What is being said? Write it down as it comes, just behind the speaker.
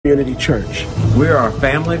Community Church. We are a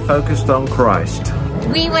family focused on Christ.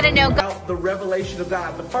 We want to know about the revelation of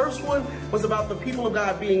God. The first one was about the people of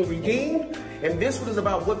God being redeemed, and this one is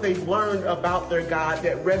about what they've learned about their God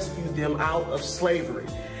that rescued them out of slavery.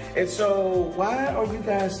 And so, why are you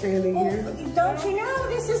guys standing here? Don't you know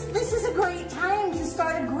this is a great time to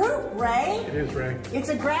start a group, Ray? It is, Ray. It's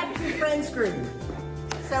a grab two friends group.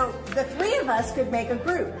 So the three of us could make a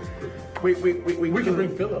group. We can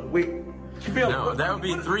bring Philip. No, that would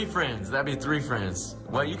be three friends. That'd be three friends.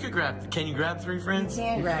 Well, you could grab. Can you grab three friends? You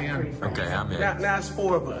can grab three friends. Okay, I'm in. Now it's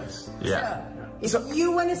four of us. Yeah. So if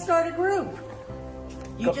you want to start a group,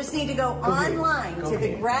 you just need to go online to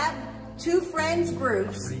the Grab Two Friends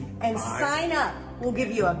groups and sign up. We'll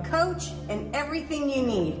give you a coach and everything you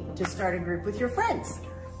need to start a group with your friends.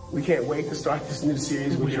 We can't wait to start this new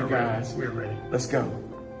series with you guys. We're ready. Let's go.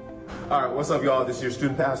 All right, what's up, y'all? This is your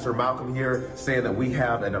student pastor, Malcolm, here, saying that we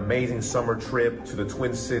have an amazing summer trip to the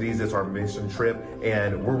Twin Cities. It's our mission trip,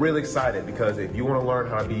 and we're really excited because if you want to learn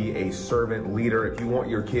how to be a servant leader, if you want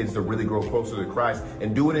your kids to really grow closer to Christ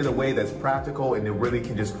and do it in a way that's practical and they really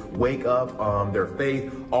can just wake up their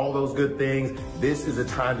faith, all those good things, this is a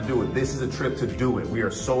time to do it. This is a trip to do it. We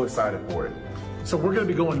are so excited for it. So we're going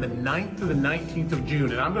to be going the 9th to the 19th of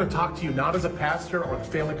June, and I'm going to talk to you not as a pastor or the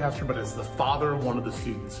family pastor, but as the father of one of the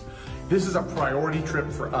students. This is a priority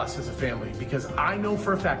trip for us as a family because I know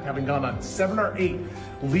for a fact, having gone on 7 or 8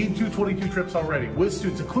 Lead 222 trips already with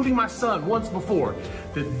students, including my son once before,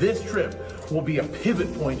 that this trip will be a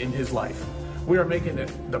pivot point in his life. We are making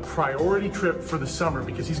it the priority trip for the summer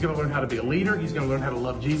because he's going to learn how to be a leader, he's going to learn how to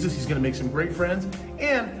love Jesus, he's going to make some great friends,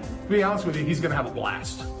 and to be honest with you, he's going to have a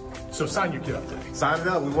blast. So sign your kid up today. Sign it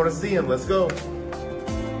up. We want to see him. Let's go.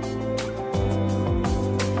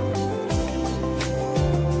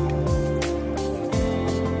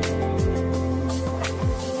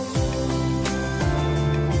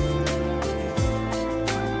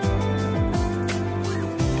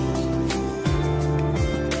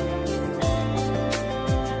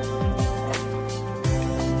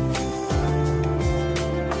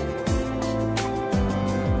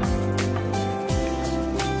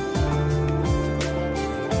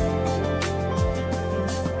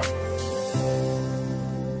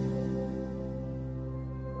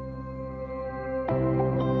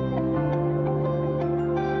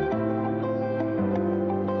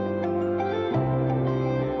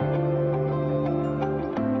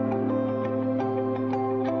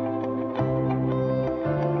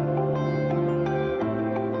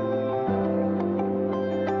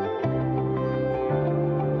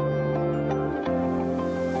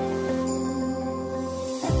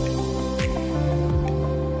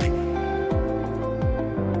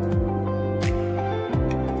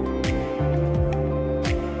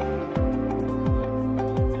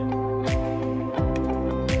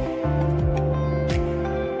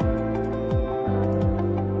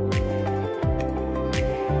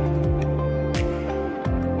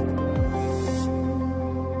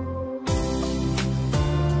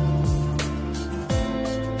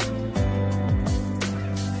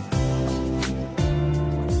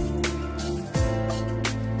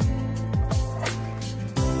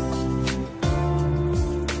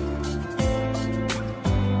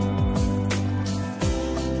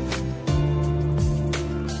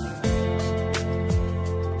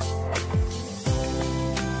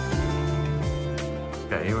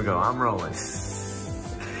 Okay, here we go. I'm rolling.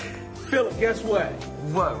 Philip, guess what?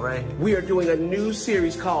 What, Ray? We are doing a new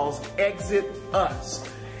series called Exit Us.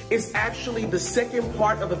 It's actually the second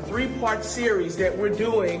part of a 3-part series that we're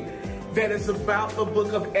doing that is about the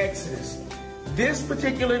book of Exodus. This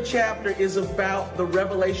particular chapter is about the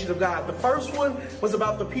revelation of God. The first one was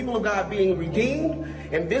about the people of God being redeemed,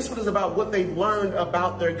 and this one is about what they've learned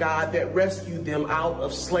about their God that rescued them out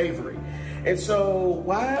of slavery. And so,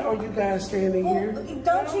 why are you guys standing here?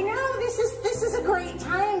 Don't you know this is a great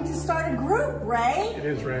time to start a group, Ray? It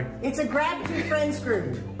is, Ray. It's a grab two friends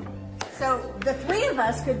group. So the three of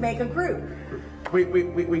us could make a group. We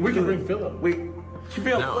can bring Philip.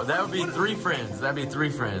 No, that would be three friends. That'd be three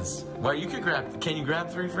friends. Well, you could grab. Can you grab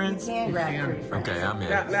three friends? You can grab three friends. Okay, I'm in.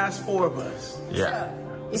 Now it's four of us. Yeah.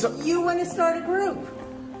 So if you want to start a group,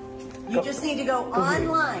 you just need to go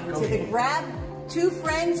online to the Grab Two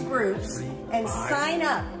Friends groups and sign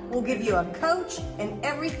up. We'll give you a coach and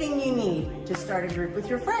everything you need to start a group with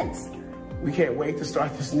your friends. We can't wait to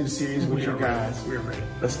start this new series with you guys. We're ready.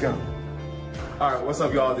 Let's go. All right, what's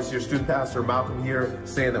up, y'all? This is your student pastor, Malcolm here,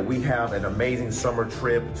 saying that we have an amazing summer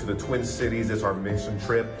trip to the Twin Cities. It's our mission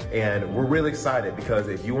trip, and we're really excited because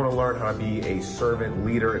if you want to learn how to be a servant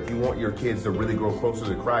leader, if you want your kids to really grow closer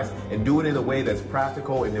to Christ and do it in a way that's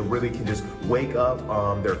practical and they really can just wake up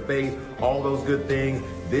their faith, all those good things,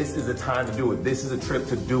 this is the time to do it. This is a trip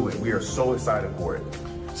to do it. We are so excited for it.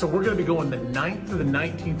 So we're going to be going the 9th to the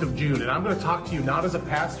 19th of June, and I'm going to talk to you not as a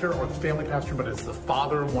pastor or the family pastor, but as the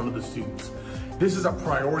father of one of the students. This is a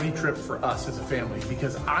priority trip for us as a family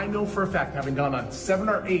because I know for a fact, having gone on 7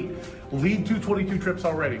 or 8 Lead 222 trips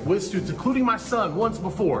already with students, including my son once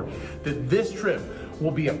before, that this trip will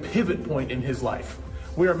be a pivot point in his life.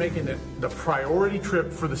 We are making it the priority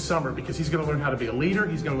trip for the summer because he's going to learn how to be a leader,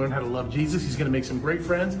 he's going to learn how to love Jesus, he's going to make some great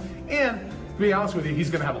friends, and to be honest with you, he's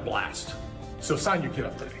going to have a blast. So sign your kid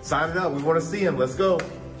up today. Sign it up. We want to see him. Let's go.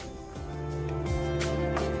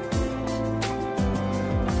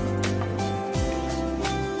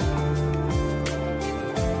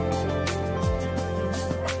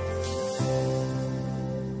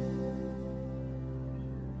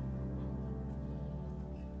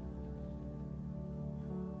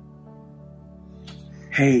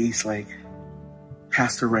 Hey, Eastlake,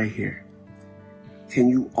 Pastor Ray here. Can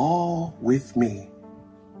you all with me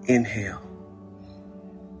inhale?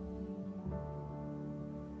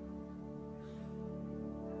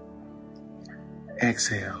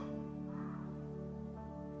 Exhale.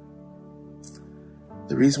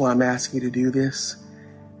 The reason why I'm asking you to do this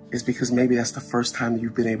is because maybe that's the first time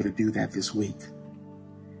you've been able to do that this week.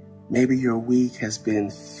 Maybe your week has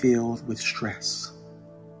been filled with stress.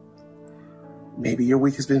 Maybe your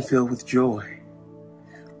week has been filled with joy.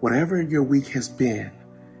 Whatever your week has been,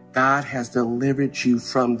 God has delivered you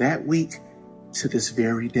from that week to this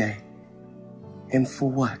very day. And for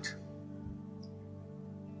what?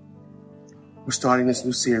 We're starting this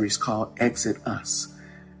new series called Exit Us,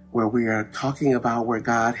 where we are talking about where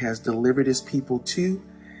God has delivered his people to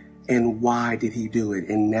and why did he do it.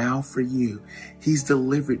 And now for you, he's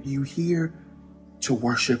delivered you here to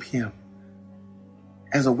worship him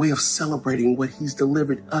as a way of celebrating what he's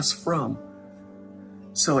delivered us from.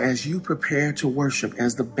 So as you prepare to worship,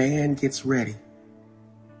 as the band gets ready,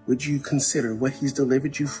 would you consider what he's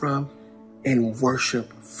delivered you from and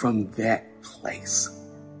worship from that place?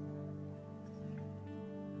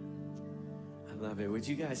 Love it. Would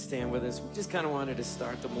you guys stand with us? We just kind of wanted to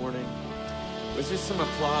start the morning with just some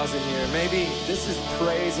applause in here. Maybe this is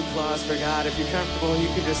praise applause for God. If you're comfortable, you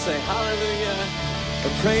can just say hallelujah or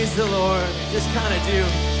praise the Lord. Just kind of do.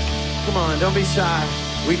 Come on, don't be shy.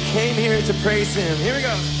 We came here to praise him. Here we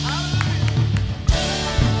go.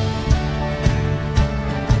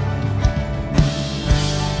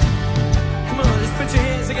 Come on, just put your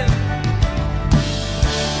hands together.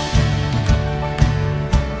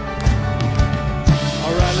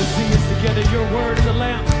 Let's sing this together. Your word is a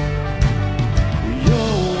lamp.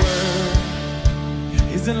 Your word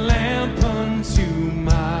is a lamp unto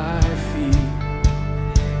my feet.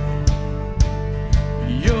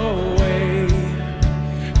 Your way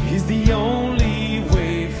is the only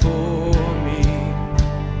way for me.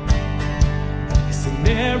 It's a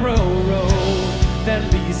narrow road that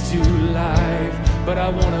leads to life, but I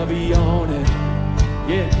want to be on it.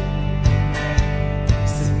 Yeah.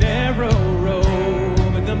 It's a narrow road.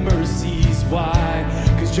 The mercy's wide,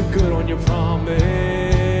 'cause you're good on your promise.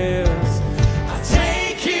 I'll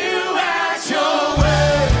take you at your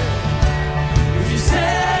word. If you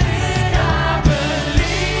said it, I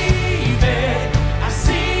believe it. I've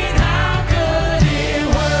seen how good it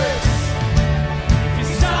works. If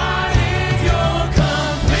you started, you'll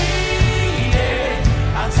complete it.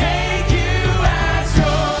 I'll take you at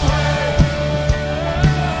your word.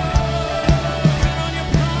 Good on your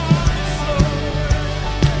promise, Lord.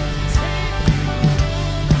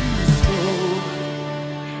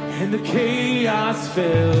 And the chaos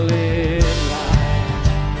fell in line.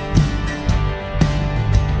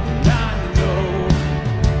 And I know,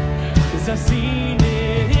 'cause I've seen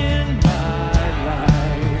it in my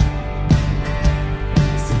life.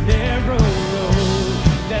 It's a narrow road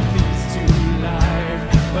that leads to life,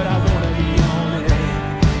 but I wanna be on it.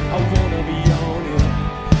 I wanna be on it.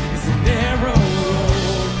 It's a narrow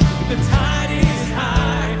road, but the tide is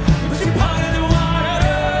high, but you're part of the water.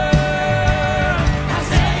 How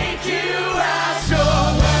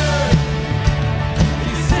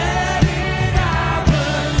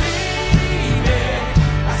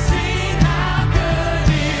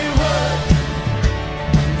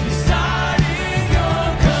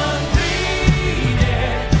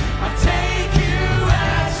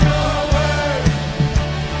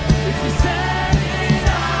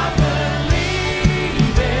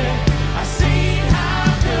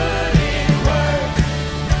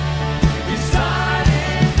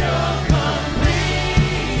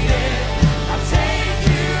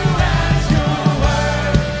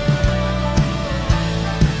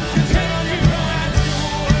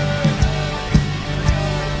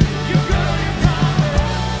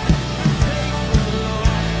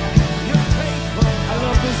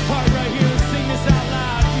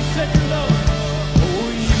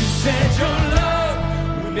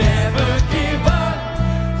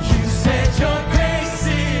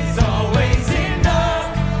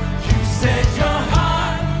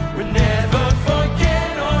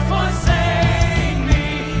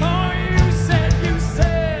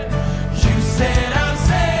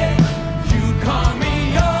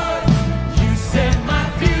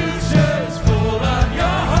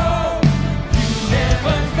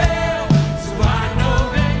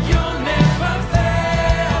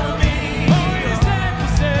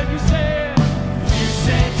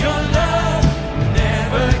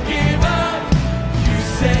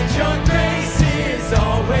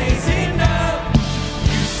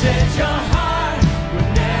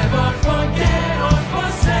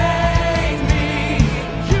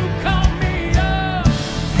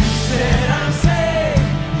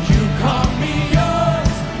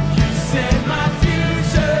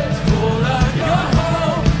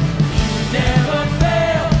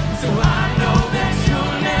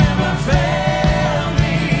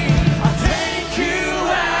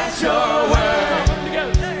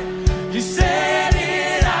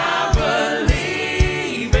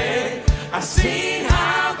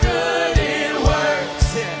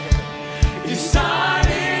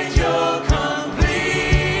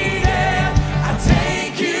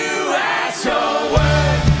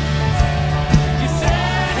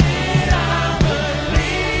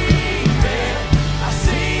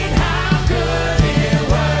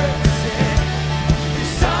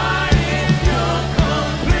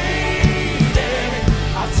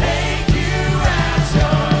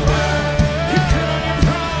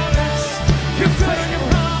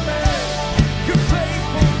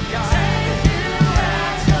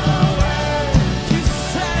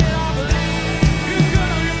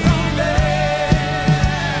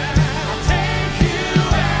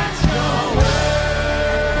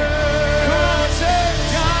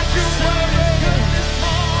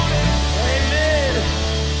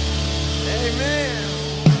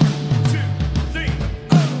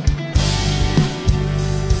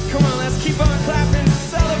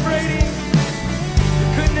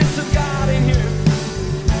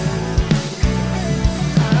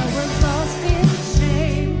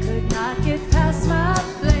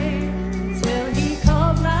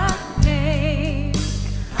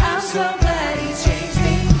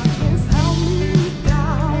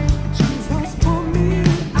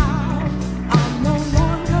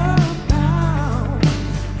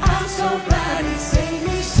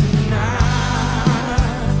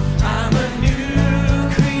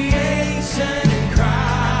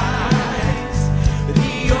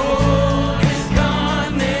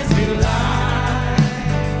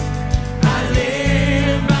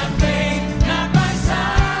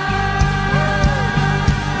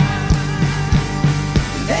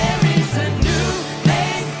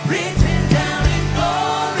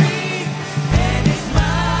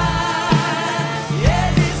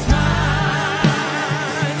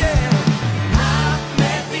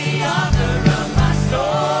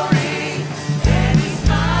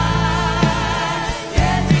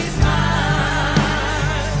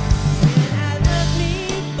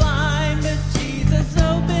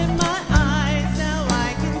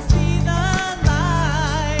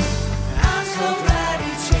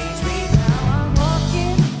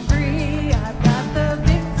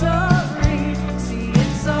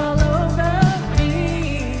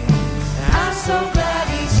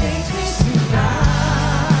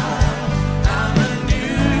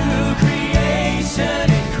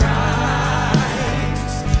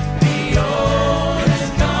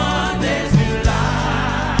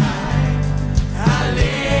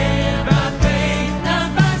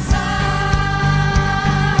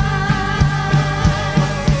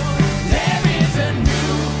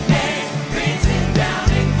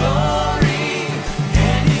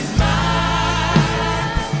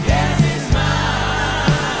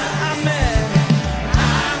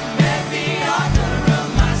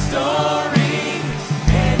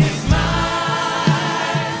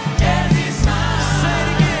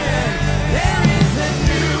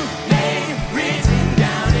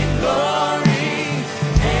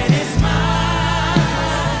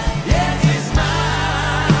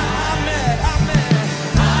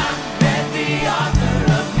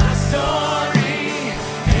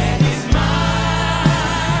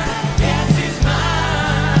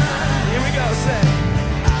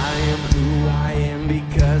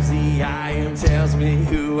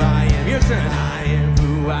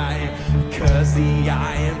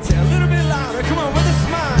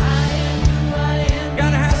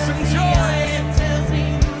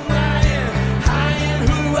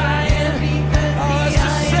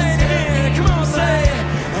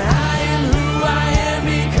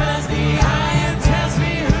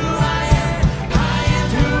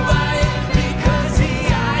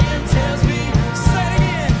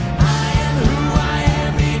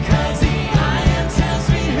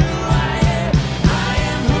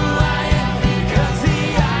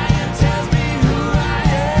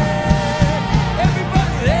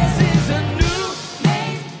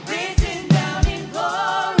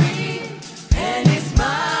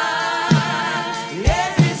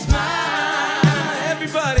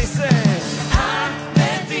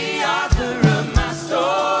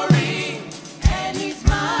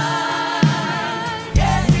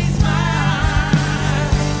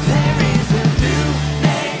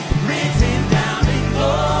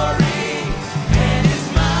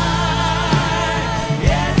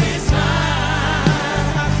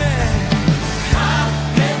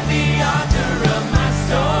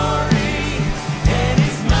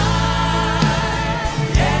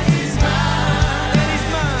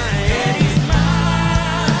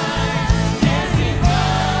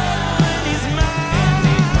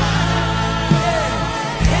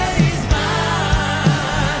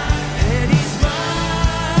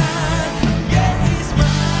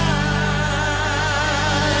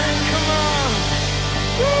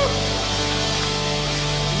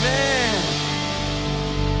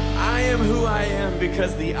I am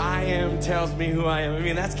because the I am tells me who I am. I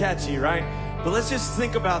mean, that's catchy, right? But let's just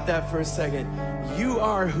think about that for a second. You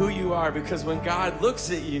are who you are because when God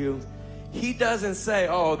looks at you, he doesn't say,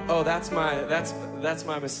 oh, that's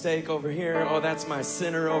my mistake over here. Oh, that's my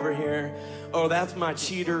sinner over here. Oh, that's my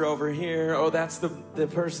cheater over here. Oh, that's the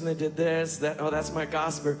person that did this. That's my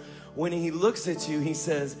gossiper. When he looks at you, he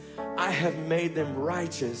says, I have made them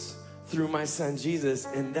righteous through my son Jesus,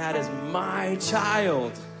 and that is my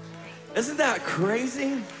child. Isn't that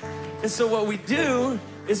crazy? And so what we do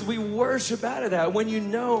is we worship out of that. When you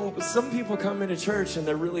know, some people come into church and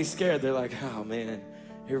they're really scared. They're like, oh man,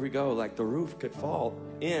 here we go. Like the roof could fall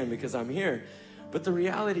in because I'm here. But the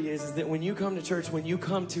reality is that when you come to church, when you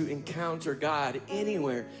come to encounter God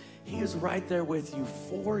anywhere, he is right there with you,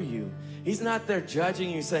 for you. He's not there judging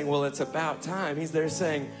you saying, well, it's about time. He's there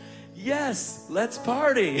saying, yes, let's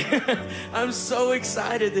party. I'm so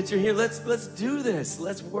excited that you're here. Let's do this.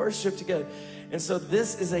 Let's worship together. And so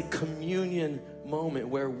this is a communion moment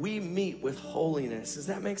where we meet with holiness. Does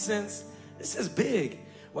that make sense? This is big,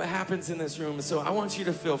 what happens in this room. And so I want you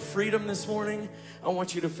to feel freedom this morning. I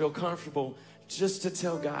want you to feel comfortable just to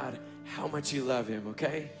tell God how much you love him,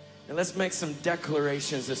 okay? And let's make some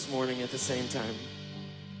declarations this morning at the same time.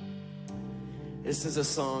 This is a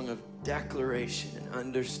song of declaration and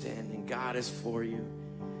understanding. God is for you.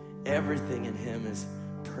 Everything in him is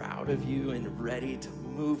proud of you and ready to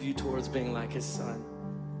move you towards being like his son.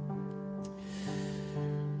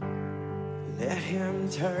 Let him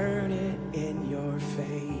turn it in your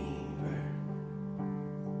favor.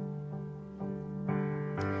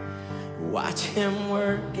 Watch him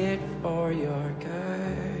work it for your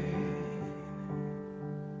good.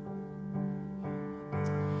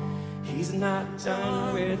 He's not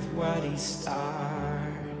done with what he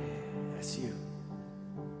started. That's you.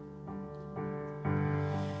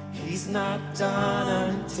 He's not done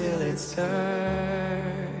until it's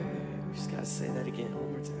done. We just gotta say that again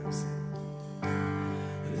one more time.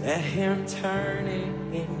 Let him turn it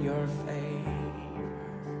in your favor.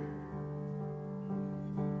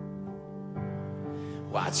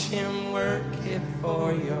 Watch him work it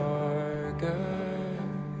for your good.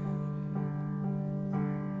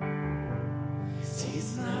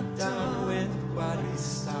 He's not done with what he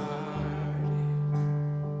started.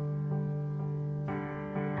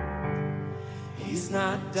 He's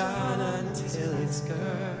not done until it's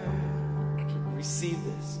good. Receive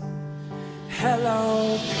this.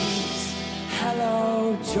 Hello, peace.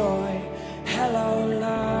 Hello, joy. Hello,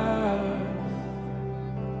 love.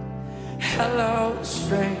 Hello,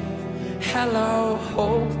 strength. Hello,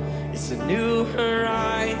 hope. It's a new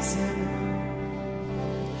horizon.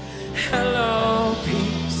 Hello,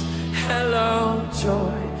 peace. Hello,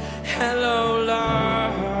 joy. Hello,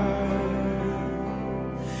 love.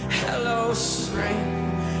 Hello,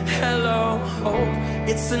 strength. Hello, hope.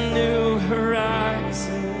 It's a new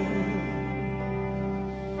horizon.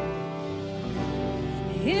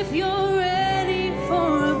 If you're ready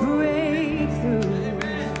for a breakthrough,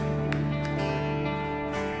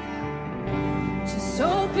 just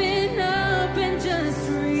open up and just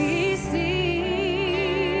receive.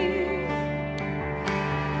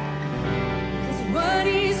 'Cause what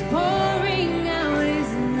he's pouring out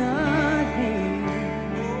is nothing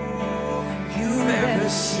You've ever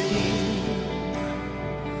seen.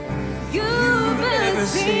 you've ever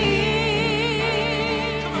seen.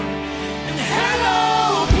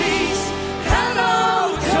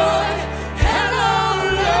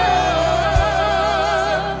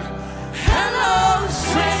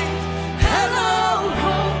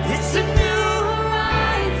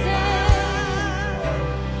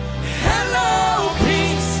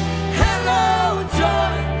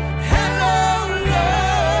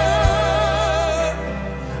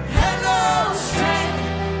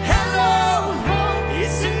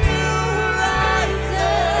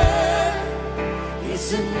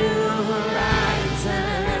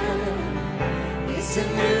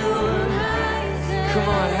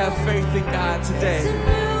 Faith in God today.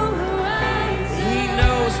 He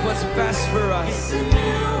knows what's best for us.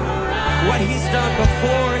 What he's done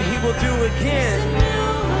before, he will do again.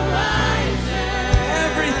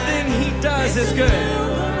 Everything he does is good.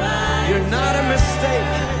 You're not a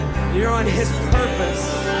mistake. You're on his purpose.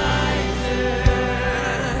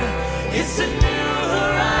 It's a new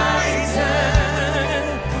horizon.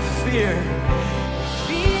 Fear.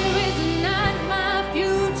 Fear is not my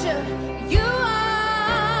future. You are.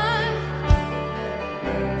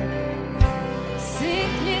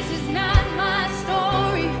 Sickness is not my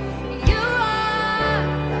story. You are.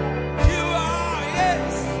 You are,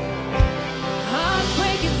 yes.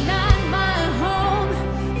 Heartbreak is not my home.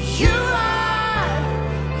 You are.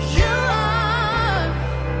 You are.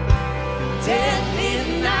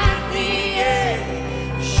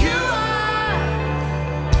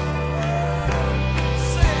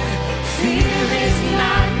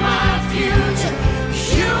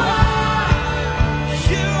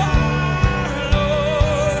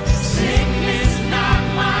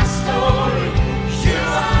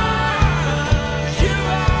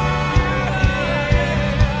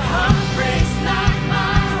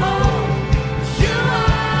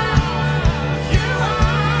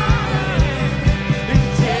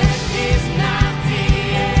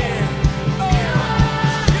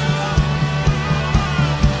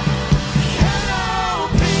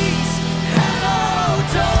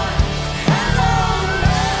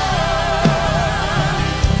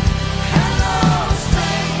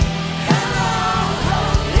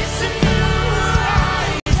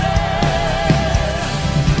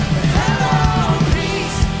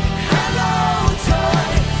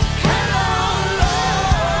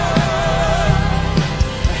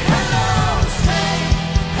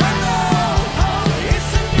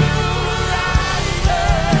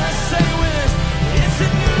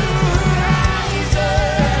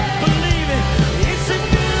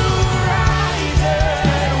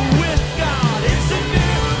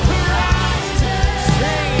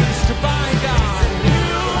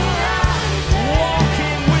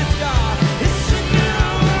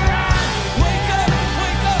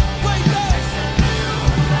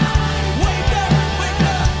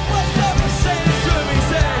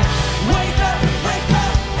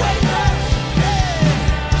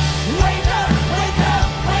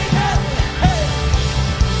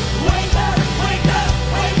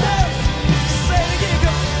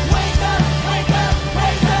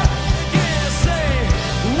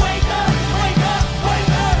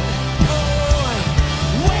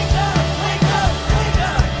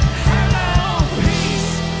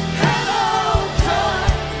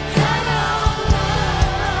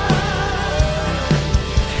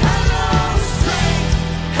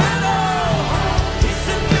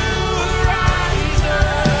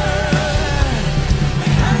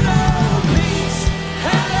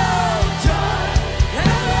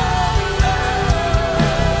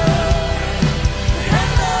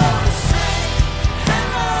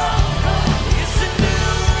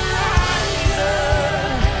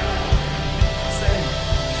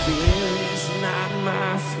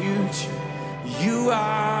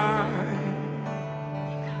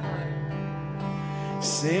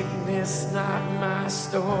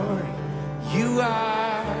 You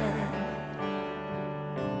are.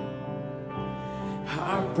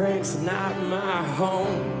 Heartbreak's not my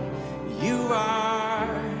home. You are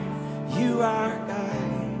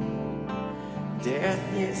God.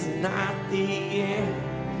 Death is not the end.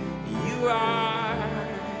 You are.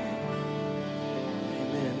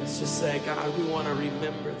 Amen. Let's just say, God, we want to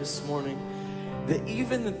remember this morning that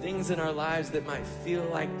even the things in our lives that might feel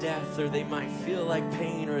like death, or they might feel like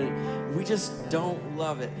pain, or we just don't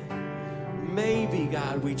love it. Maybe,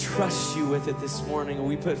 God, we trust you with it this morning, and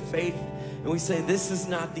we put faith, and we say, this is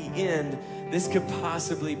not the end. This could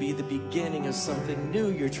possibly be the beginning of something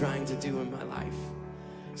new you're trying to do in my life.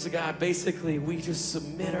 So, God, basically, we just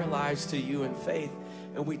submit our lives to you in faith,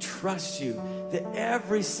 and we trust you that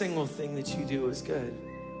every single thing that you do is good.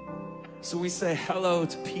 So we say hello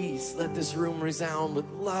to peace. Let this room resound with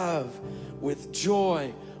love, with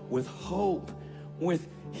joy, with hope, with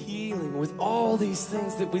healing, with all these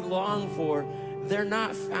things that we long for. They're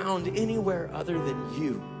not found anywhere other than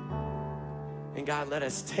you. And God, let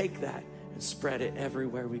us take that and spread it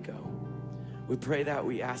everywhere we go. We pray that,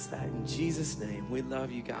 we ask that in Jesus' name. We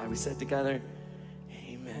love you, God. We said together,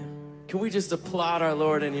 amen. Can we just applaud our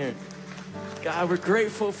Lord in here? God, we're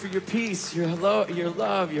grateful for your peace, your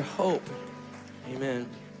love, your hope. Amen.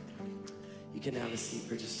 You can have a seat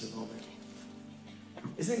for just a moment.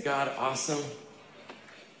 Isn't God awesome?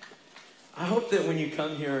 I hope that when you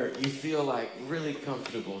come here, you feel like really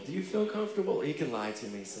comfortable. Do you feel comfortable? You can lie to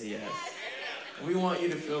me, say yes. We want you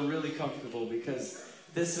to feel really comfortable because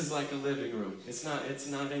this is like a living room. It's not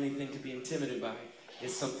anything to be intimidated by.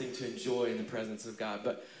 It's something to enjoy in the presence of God.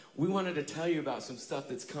 But we wanted to tell you about some stuff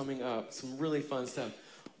that's coming up, some really fun stuff.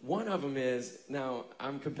 One of them is, now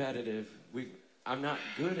I'm competitive. I'm not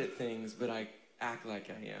good at things, but I act like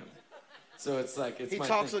I am. So it's like, it's my thing. He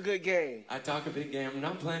talks a good game. I talk a big game. I'm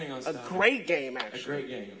not planning on stopping. A great game, actually. A great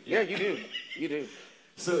game. Yeah, you do. You do.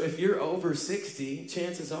 So if you're over 60,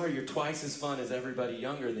 chances are you're twice as fun as everybody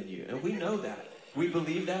younger than you. And we know that. We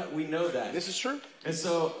believe that. We know that. This is true. And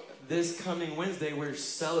so this coming Wednesday, we're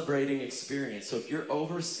celebrating experience. So if you're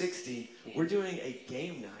over 60, we're doing a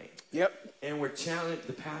game night. Yep. And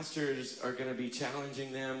the pastors are going to be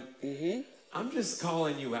challenging them. Mm-hmm. I'm just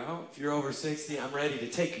calling you out. If you're over 60, I'm ready to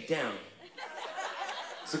take you down.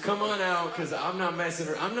 So come on out, because I'm not messing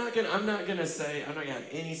around. I'm not gonna have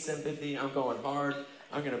any sympathy. I'm going hard.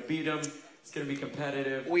 I'm gonna beat them. It's gonna be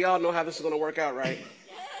competitive. We all know how this is gonna work out, right?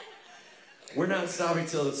 We're not stopping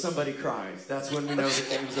till somebody cries. That's when we know the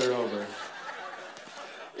games are over.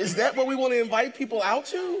 Is that what we want to invite people out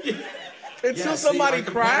to? Until yeah, somebody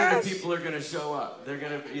cries? People are going to show up. They're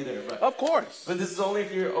going to be there. But, of course. But this is only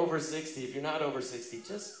if you're over 60. If you're not over 60,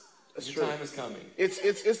 your time is coming.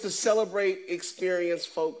 It's to celebrate experience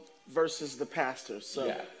folk versus the pastors. So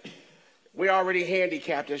yeah. We're already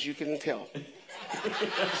handicapped, as you can tell.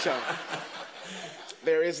 So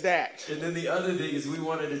there is that. And then the other thing is we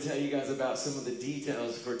wanted to tell you guys about some of the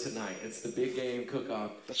details for tonight. It's the big game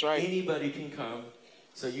cook-off. That's right. Anybody can come.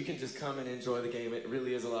 So you can just come and enjoy the game. It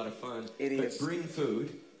really is a lot of fun. It is. But bring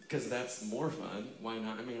food, because that's more fun. Why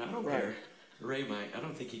not? I mean, I don't care. Ray might. I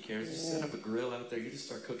don't think he cares. Just set up a grill out there. You just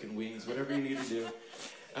start cooking wings, whatever you need to do.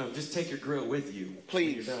 Just take your grill with you.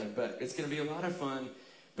 Please. When you're done. But it's going to be a lot of fun.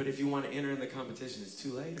 But if you want to enter in the competition, it's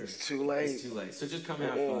too late. It's too late. It's too late. So just come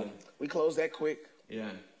and have fun. We close that quick. Yeah.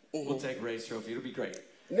 We'll take Ray's trophy. It'll be great.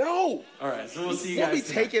 No. All right. So we'll see you guys tonight.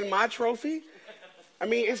 We'll be taking my trophy. I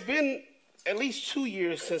mean, it's been at least 2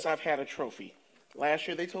 years since I've had a trophy. Last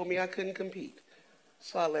year they told me I couldn't compete,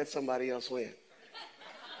 so I let somebody else win.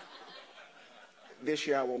 This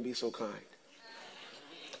year I won't be so kind.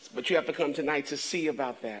 But you have to come tonight to see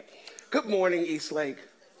about that. Good morning, Eastlake.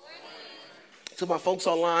 To my folks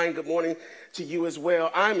online, good morning to you as well.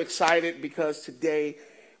 I'm excited because today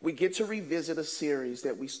we get to revisit a series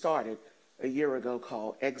that we started a year ago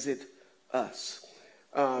called Exit Us.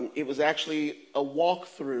 It was actually a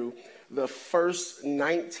walkthrough the first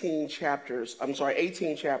 18 chapters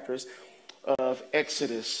of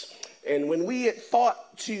Exodus. And when we had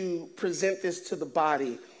thought to present this to the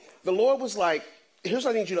body, the Lord was like, here's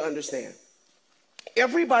what I need you to understand.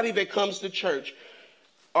 Everybody that comes to church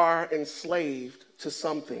are enslaved to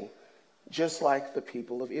something, just like the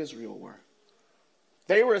people of Israel were.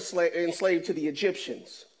 They were enslaved to the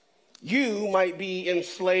Egyptians. You might be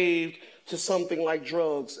enslaved to something like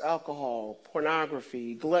drugs, alcohol,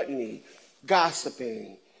 pornography, gluttony,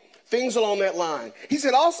 gossiping, things along that line. He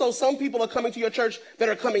said also some people are coming to your church that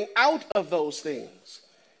are coming out of those things.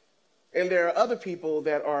 And there are other people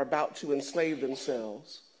that are about to enslave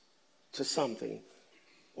themselves to something,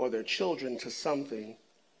 or their children to something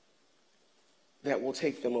that will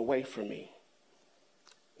take them away from me.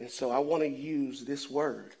 And so I want to use this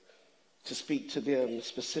word to speak to them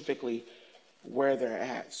specifically where they're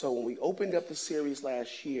at. So when we opened up the series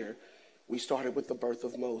last year, we started with the birth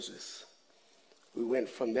of Moses. We went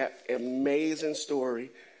from that amazing story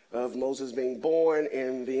of Moses being born,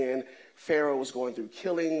 and then Pharaoh was going through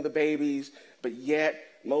killing the babies, but yet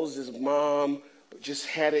Moses' mom just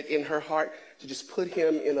had it in her heart to just put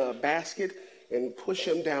him in a basket and push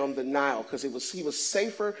him down the Nile, because he was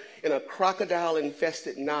safer in a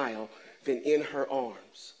crocodile-infested Nile than in her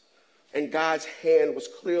arms. And God's hand was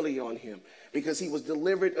clearly on him, because he was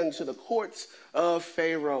delivered unto the courts of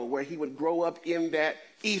Pharaoh, where he would grow up in that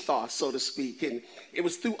ethos, so to speak. And it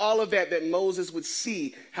was through all of that that Moses would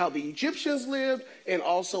see how the Egyptians lived and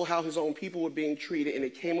also how his own people were being treated. And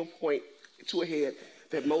it came a point to a head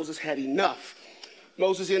that Moses had enough.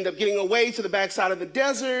 Moses ended up getting away to the backside of the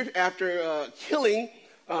desert after killing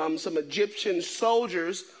some Egyptian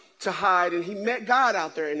soldiers to hide. And he met God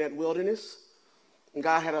out there in that wilderness. And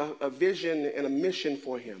God had a vision and a mission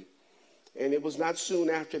for him. And it was not soon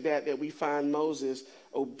after that that we find Moses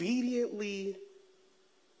obediently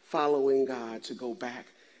following God to go back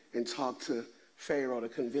and talk to Pharaoh to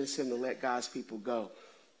convince him to let God's people go.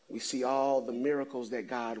 We see all the miracles that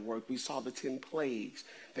God worked. We saw the 10 plagues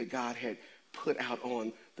that God had put out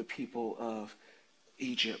on the people of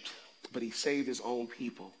Egypt. But he saved his own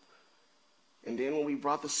people. And then when we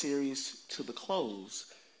brought the series to the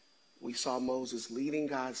close, we saw Moses leading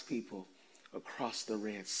God's people across the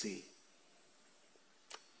Red Sea.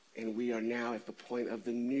 And we are now at the point of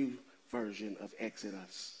the new version of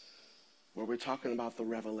Exodus, where we're talking about the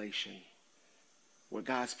revelation, where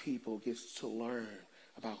God's people gets to learn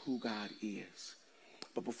about who God is.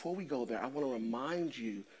 But before we go there, I want to remind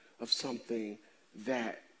you of something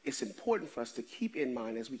that it's important for us to keep in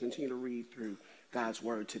mind as we continue to read through God's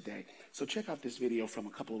word today. So check out this video from a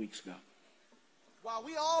couple of weeks ago. While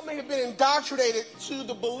we all may have been indoctrinated to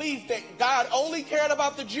the belief that God only cared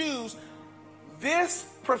about the Jews, this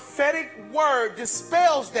prophetic word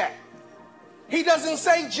dispels that. He doesn't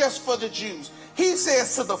say just for the Jews. He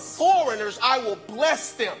says to the foreigners, I will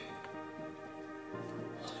bless them.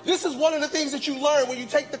 This is one of the things that you learn when you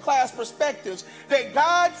take the class Perspectives, that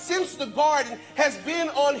God, since the garden, has been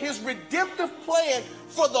on his redemptive plan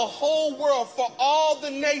for the whole world, for all the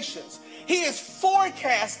nations. He is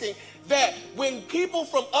forecasting that when people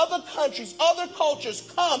from other countries, other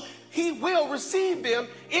cultures come, he will receive them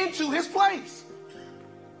into his place.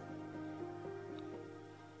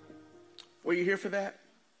 Were you here for that?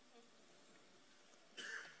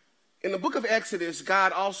 In the book of Exodus,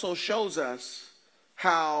 God also shows us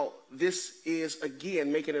how this is,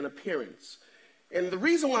 again, making an appearance. And the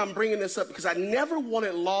reason why I'm bringing this up, because I never want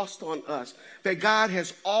it lost on us, that God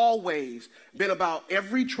has always been about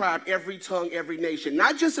every tribe, every tongue, every nation.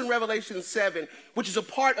 Not just in Revelation 7, which is a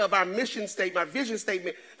part of our mission statement, our vision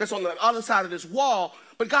statement that's on the other side of this wall,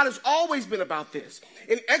 but God has always been about this.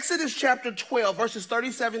 In Exodus chapter 12, verses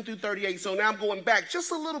 37 through 38, so now I'm going back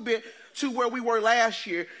just a little bit to where we were last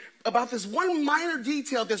year, about this one minor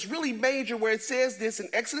detail that's really major, where it says this in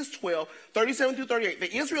Exodus 12, 37 through 38.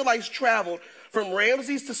 The Israelites traveled from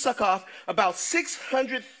Ramses to Succoth, about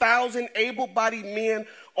 600,000 able-bodied men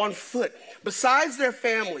on foot. Besides their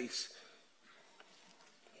families,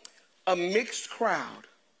 a mixed crowd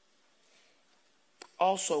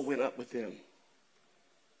also went up with them,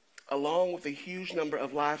 along with a huge number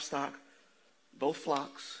of livestock, both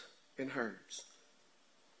flocks and herds.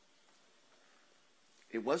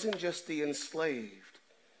 It wasn't just the enslaved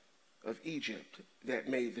of Egypt that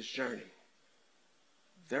made this journey.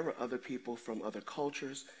 There were other people from other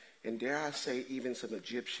cultures, and dare I say even some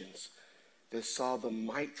Egyptians, that saw the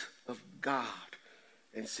might of God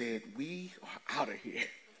and said, we are out of here.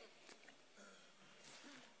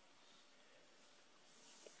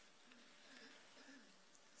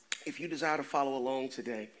 If you desire to follow along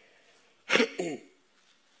today, you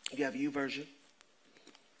have YouVersion.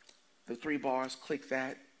 The 3 bars, click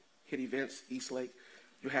that, hit Events, Eastlake.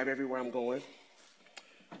 You'll have everywhere I'm going.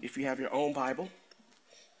 If you have your own Bible,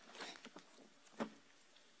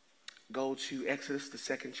 go to Exodus, the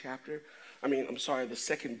second chapter. The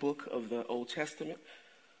second book of the Old Testament.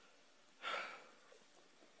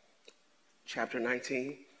 Chapter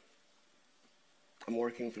 19. I'm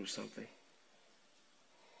working through something.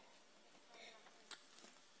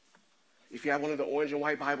 If you have one of the orange and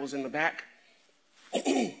white Bibles in the back,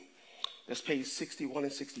 that's page 61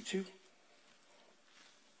 and 62.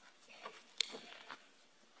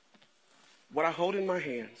 What I hold in my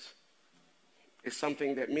hands is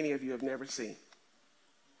something that many of you have never seen.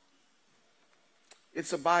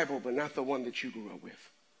 It's a Bible, but not the one that you grew up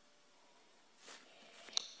with.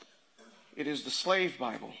 It is the Slave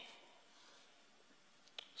Bible.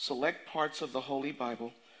 Select parts of the Holy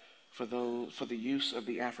Bible for the use of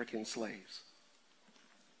the African slaves.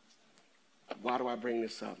 Why do I bring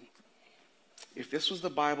this up? If this was the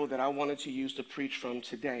Bible that I wanted to use to preach from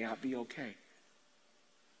today, I'd be okay.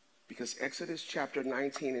 Because Exodus chapter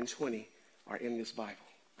 19 and 20 are in this Bible.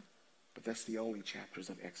 But that's the only chapters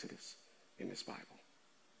of Exodus in this Bible.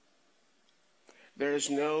 There is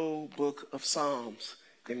no book of Psalms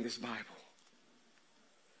in this Bible.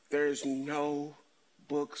 There is no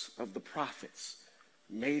books of the prophets,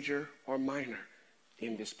 major or minor,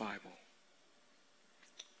 in this Bible.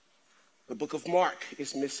 The book of Mark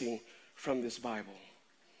is missing from this Bible.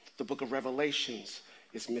 The book of Revelations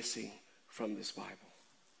is missing from this Bible.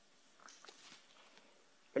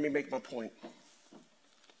 Let me make my point.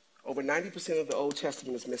 Over 90% of the Old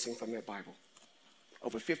Testament is missing from that Bible.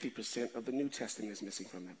 Over 50% of the New Testament is missing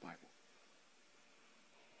from that Bible.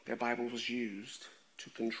 That Bible was used to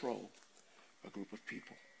control a group of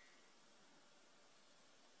people.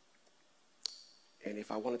 And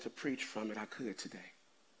if I wanted to preach from it, I could today.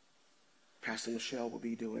 Pastor Michelle will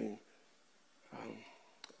be doing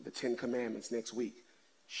the 10 Commandments next week.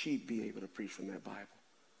 She'd be able to preach from that Bible.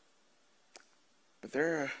 But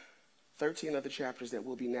there are 13 other chapters that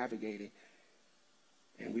we'll be navigating,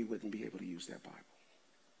 and we wouldn't be able to use that Bible.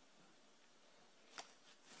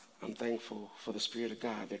 I'm thankful for the Spirit of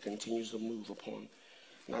God that continues to move upon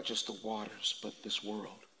not just the waters, but this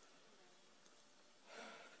world,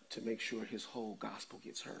 to make sure his whole gospel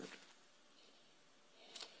gets heard.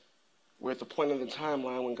 We're at the point in the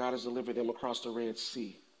timeline when God has delivered them across the Red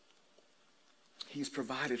Sea. He's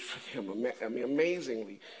provided for them,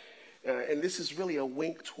 amazingly. And this is really a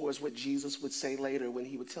wink towards what Jesus would say later when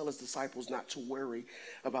he would tell his disciples not to worry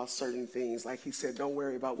about certain things. Like he said, don't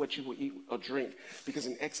worry about what you will eat or drink. Because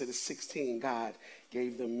in Exodus 16, God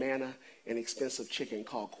gave them manna and expensive chicken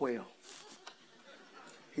called quail.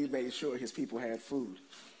 He made sure his people had food.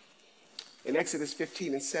 In Exodus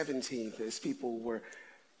 15 and 17, his people were,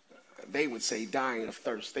 they would say, dying of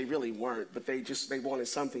thirst. They really weren't, but they wanted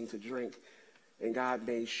something to drink. And God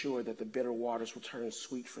made sure that the bitter waters would turn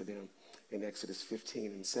sweet for them in Exodus 15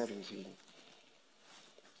 and 17.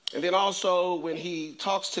 And then also when he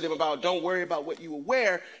talks to them about don't worry about what you will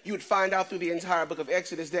wear, you would find out through the entire book of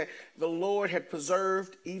Exodus that the Lord had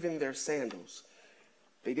preserved even their sandals.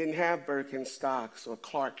 They didn't have Birkenstocks or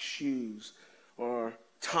Clark shoes or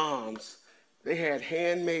Toms. They had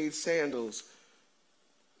handmade sandals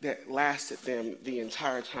that lasted them the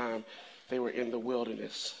entire time they were in the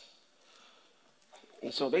wilderness.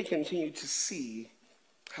 And so they continued to see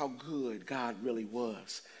how good God really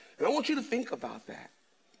was. And I want you to think about that.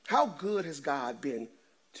 How good has God been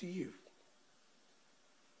to you?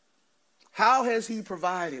 How has he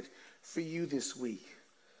provided for you this week?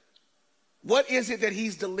 What is it that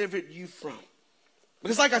he's delivered you from?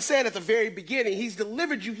 Because like I said at the very beginning, he's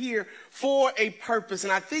delivered you here for a purpose.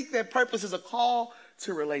 And I think that purpose is a call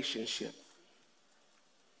to relationship.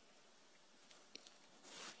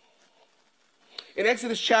 In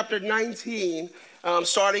Exodus chapter 19,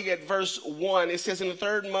 starting at verse 1, it says, in the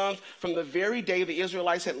 3rd month, from the very day the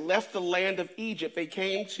Israelites had left the land of Egypt, they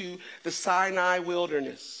came to the Sinai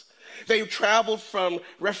wilderness. They traveled from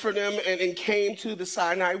Rephidim and came to the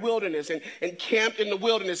Sinai wilderness and camped in the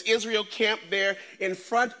wilderness. Israel camped there in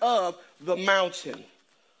front of the mountain.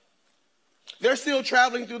 They're still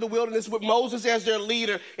traveling through the wilderness with Moses as their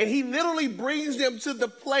leader, and he literally brings them to the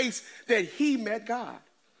place that he met God.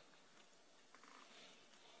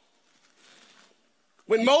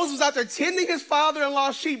 When Moses was out there tending his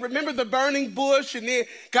father-in-law's sheep, remember the burning bush, and then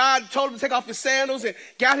God told him to take off his sandals and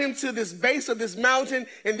got him to this base of this mountain,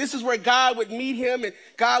 and this is where God would meet him, and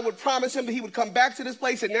God would promise him that he would come back to this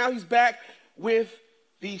place, and now he's back with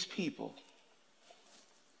these people.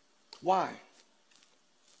 Why?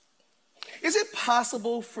 Is it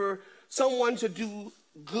possible for someone to do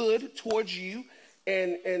good towards you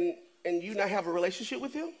and you not have a relationship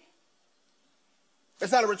with them?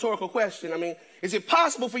 That's not a rhetorical question. I mean, is it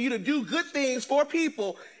possible for you to do good things for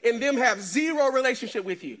people and them have zero relationship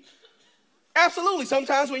with you? Absolutely.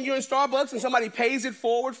 Sometimes when you're in Starbucks and somebody pays it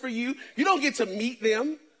forward for you, you don't get to meet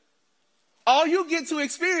them. All you get to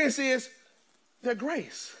experience is their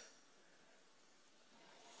grace.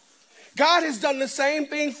 God has done the same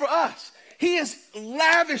thing for us. He has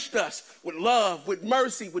lavished us with love, with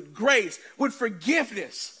mercy, with grace, with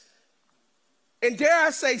forgiveness. And dare I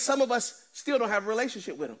say, some of us still don't have a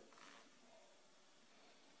relationship with him.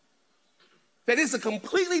 That is a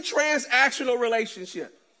completely transactional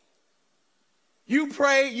relationship. You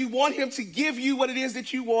pray, you want him to give you what it is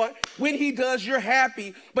that you want. When he does, you're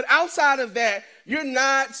happy. But outside of that, you're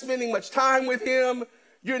not spending much time with him.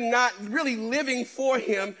 You're not really living for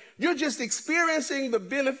him. You're just experiencing the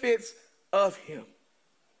benefits of him.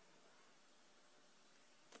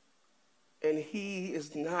 And he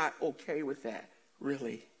is not okay with that,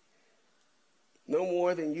 really. No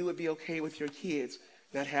more than you would be okay with your kids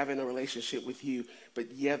not having a relationship with you,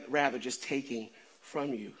 but yet rather just taking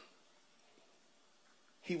from you.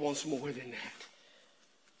 He wants more than that.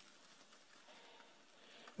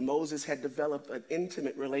 Moses had developed an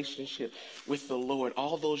intimate relationship with the Lord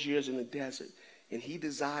all those years in the desert. And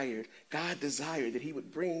God desired that he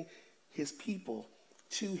would bring his people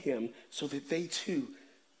to him so that they too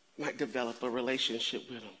might develop a relationship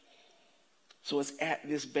with him. So it's at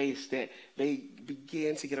this base that they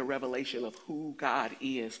begin to get a revelation of who God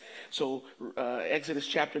is. So Exodus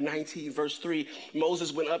chapter 19, verse 3,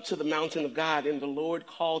 Moses went up to the mountain of God, and the Lord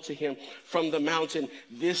called to him from the mountain,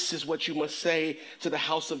 "This is what you must say to the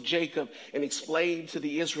house of Jacob and explain to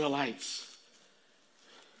the Israelites.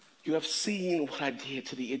 You have seen what I did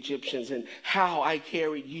to the Egyptians and how I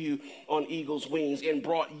carried you on eagle's wings and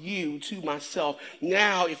brought you to myself.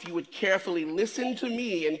 Now, if you would carefully listen to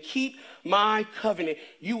me and keep my covenant,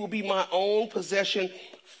 you will be my own possession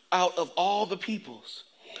out of all the peoples.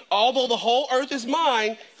 Although the whole earth is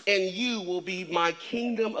mine, and you will be my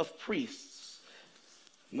kingdom of priests,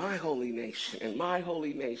 my holy nation and my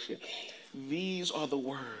holy nation. These are the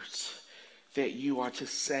words that you are to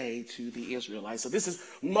say to the Israelites." So this is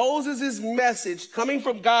Moses' message coming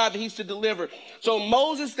from God that he's to deliver. So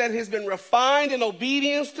Moses, that has been refined in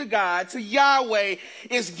obedience to God, to Yahweh,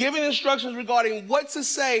 is given instructions regarding what to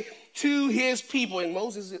say to his people. And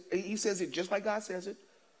Moses, he says it just like God says it.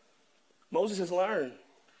 Moses has learned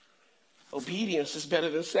obedience is better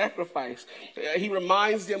than sacrifice. He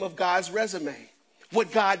reminds them of God's resume,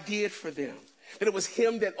 what God did for them. That it was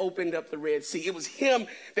him that opened up the Red Sea. It was him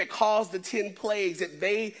that caused the 10 plagues that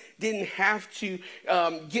they didn't have to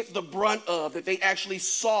get the brunt of, that they actually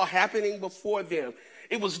saw happening before them.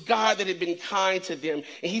 It was God that had been kind to them.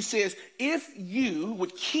 And he says, if you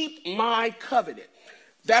would keep my covenant,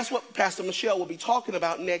 that's what Pastor Michelle will be talking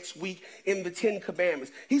about next week in the 10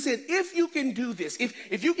 Commandments. He said, if you can do this,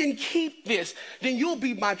 if you can keep this, then you'll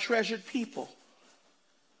be my treasured people.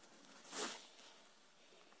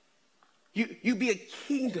 You be a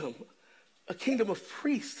kingdom of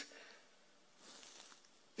priests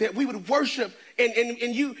that we would worship,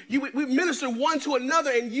 and you would minister one to another,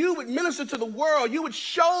 and you would minister to the world. You would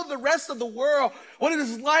show the rest of the world what it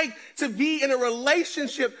is like to be in a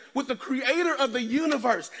relationship with the creator of the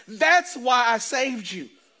universe. That's why I saved you.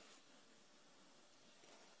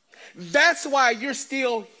 That's why you're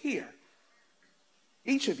still here.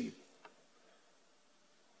 Each of you.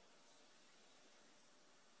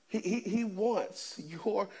 He wants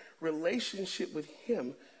your relationship with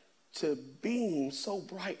him to beam so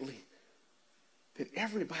brightly that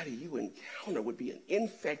everybody you encounter would be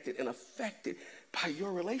infected and affected by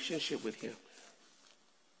your relationship with him.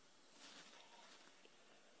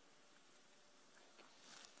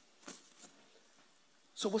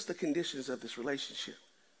 So what's the conditions of this relationship?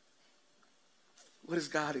 What is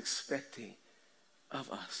God expecting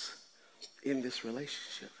of us in this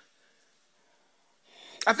relationship?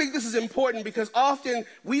 I think this is important because often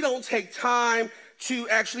we don't take time to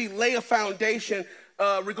actually lay a foundation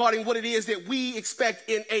regarding what it is that we expect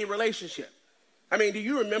in a relationship. I mean, do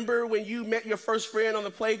you remember when you met your first friend on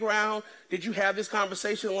the playground? Did you have this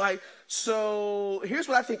conversation like, so here's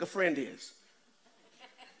what I think a friend is.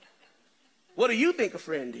 What do you think a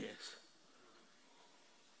friend is?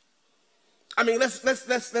 I mean,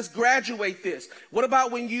 let's graduate this. What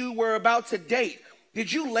about when you were about to date? Did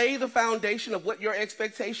you lay the foundation of what your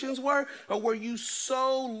expectations were? Or were you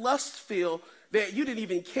so lust-filled that you didn't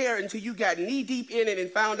even care until you got knee-deep in it and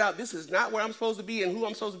found out this is not where I'm supposed to be and who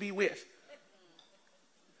I'm supposed to be with?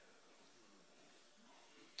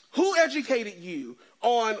 Who educated you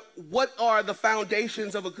on what are the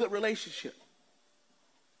foundations of a good relationship?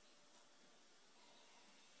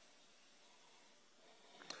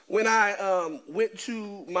 When I went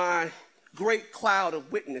to my great cloud of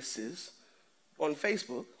witnesses on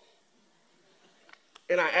Facebook,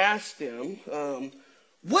 and I asked them,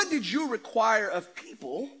 what did you require of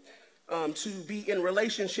people to be in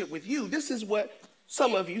relationship with you? This is what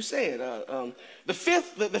some of you said. The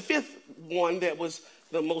fifth one that was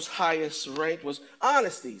the most highest ranked was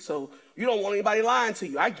honesty. So you don't want anybody lying to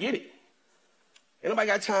you. I get it. Ain't nobody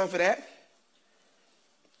got time for that.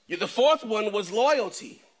 The fourth one was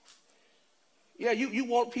loyalty. Yeah, you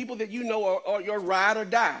want people that you know are your ride or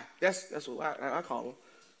die. That's what I call them.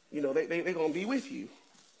 You know, they're going to be with you.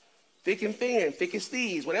 Thick and thin, thick as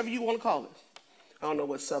thieves, whatever you want to call it. I don't know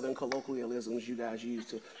what Southern colloquialisms you guys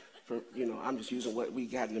use I'm just using what we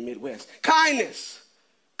got in the Midwest. Kindness.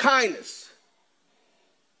 Kindness.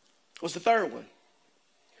 What's the third one?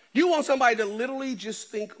 You want somebody to literally just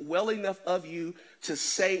think well enough of you to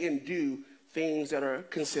say and do things that are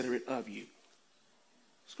considerate of you.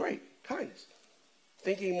 It's great. Kindness.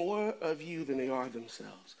 Thinking more of you than they are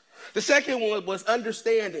themselves. The second one was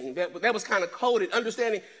understanding. That was kind of coded.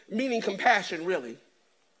 Understanding meaning compassion, really.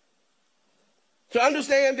 To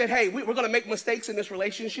understand that, hey, we're going to make mistakes in this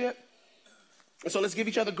relationship. And so let's give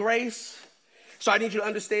each other grace. So I need you to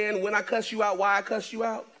understand when I cuss you out, why I cuss you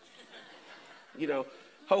out. You know,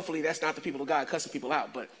 hopefully that's not the people of God cussing people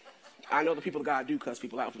out, but I know the people of God do cuss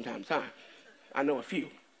people out from time to time. I know a few.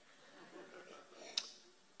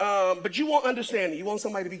 But you want understanding. You want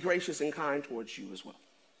somebody to be gracious and kind towards you as well.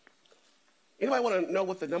 Anybody want to know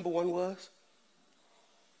what the number one was?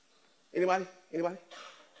 Anybody? Anybody?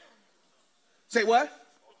 Say what?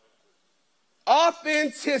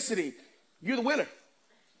 Authenticity. You're the winner.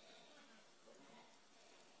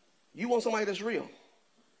 You want somebody that's real.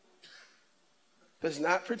 That's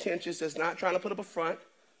not pretentious, that's not trying to put up a front,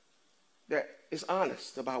 that is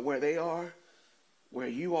honest about where they are, where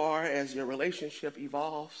you are as your relationship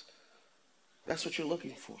evolves. That's what you're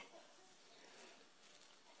looking for.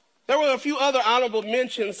 There were a few other honorable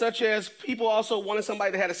mentions, such as people also wanted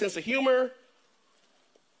somebody that had a sense of humor.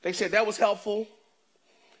 They said that was helpful.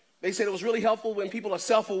 They said it was really helpful when people are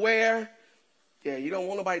self-aware. Yeah, you don't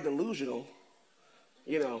want nobody delusional,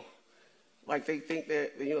 you know. Like they think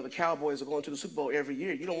that, you know, the Cowboys are going to the Super Bowl every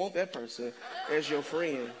year. You don't want that person as your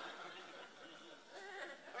friend.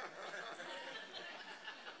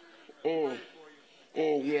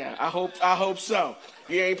 Yeah, I hope so.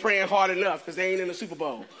 You ain't praying hard enough because they ain't in the Super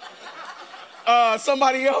Bowl.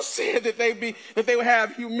 Somebody else said that they would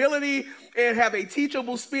have humility and have a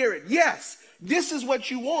teachable spirit. Yes, this is what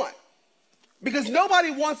you want. Because nobody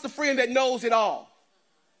wants the friend that knows it all.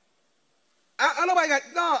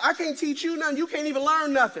 I can't teach you nothing. You can't even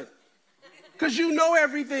learn nothing. Because you know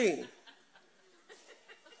everything.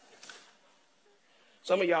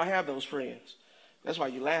 Some of y'all have those friends. That's why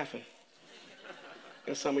you're laughing.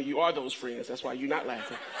 And some of you are those friends. That's why you're not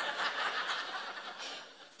laughing.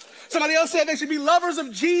 Somebody else said they should be lovers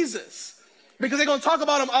of Jesus because they're going to talk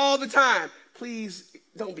about him all the time. Please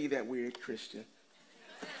don't be that weird Christian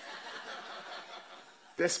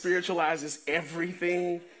that spiritualizes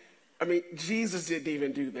everything. I mean, Jesus didn't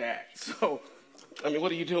even do that. So, I mean,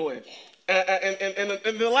 what are you doing?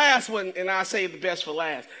 And the last one, and I say the best for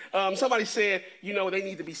last. Somebody said, you know, they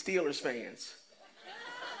need to be Steelers fans.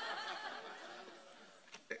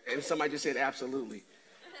 And somebody just said, absolutely.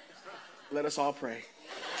 Let us all pray.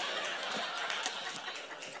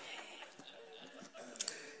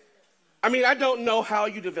 I mean, I don't know how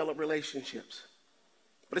you develop relationships,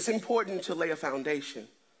 but it's important to lay a foundation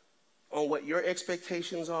on what your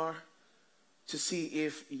expectations are to see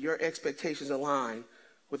if your expectations align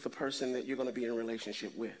with the person that you're going to be in a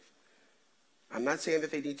relationship with. I'm not saying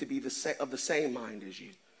that they need to be of the same mind as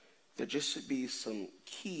you. There just should be some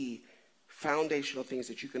key foundational things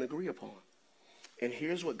that you can agree upon. And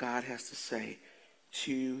here's what God has to say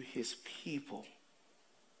to his people.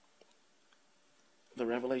 The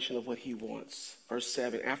revelation of what he wants. Verse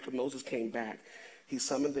 7, after Moses came back, he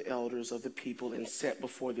summoned the elders of the people and set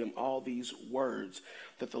before them all these words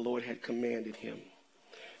that the Lord had commanded him.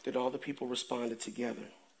 Then all the people responded together,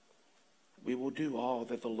 we will do all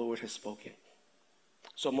that the Lord has spoken.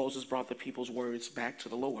 So Moses brought the people's words back to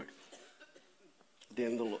the Lord.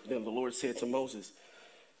 Then the Lord said to Moses,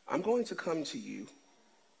 I'm going to come to you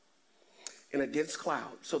in a dense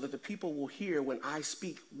cloud so that the people will hear when I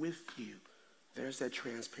speak with you. There's that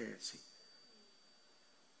transparency.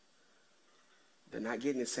 They're not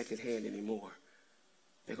getting it secondhand anymore.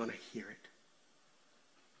 They're going to hear it.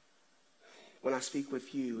 When I speak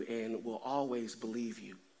with you and will always believe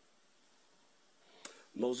you.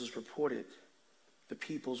 Moses reported the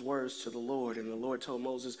people's words to the Lord, and the Lord told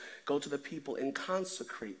Moses, go to the people and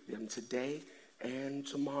consecrate them today and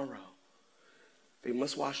tomorrow. They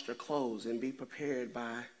must wash their clothes and be prepared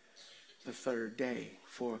by the third day.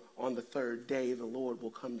 For on the third day, the Lord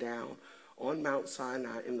will come down on Mount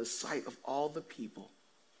Sinai in the sight of all the people.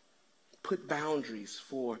 Put boundaries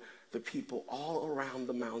for the people all around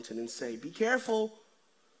the mountain and say, be careful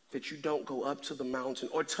that you don't go up to the mountain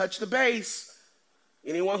or touch the base.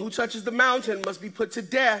 Anyone who touches the mountain must be put to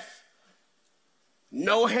death.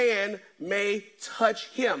 No hand may touch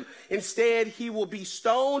him. Instead, he will be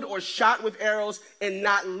stoned or shot with arrows and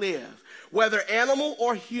not live, whether animal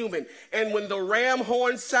or human. And when the ram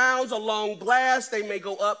horn sounds a long blast, they may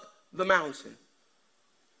go up the mountain.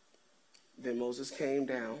 Then Moses came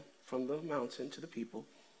down from the mountain to the people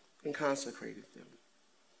and consecrated them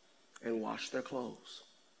and washed their clothes.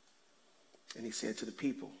 And he said to the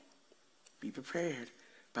people, be prepared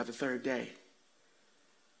by the third day,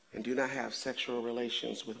 and do not have sexual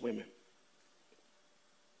relations with women.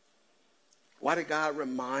 Why did God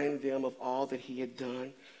remind them of all that he had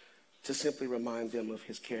done? To simply remind them of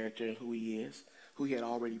his character and who he is, who he had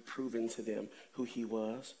already proven to them who he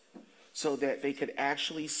was, so that they could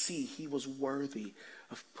actually see he was worthy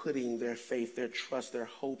of putting their faith, their trust, their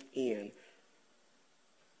hope in,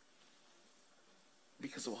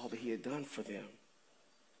 because of all that he had done for them.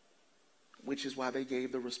 Which is why they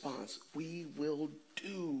gave the response, we will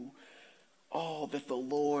do all that the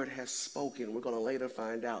Lord has spoken. We're going to later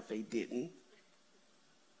find out they didn't.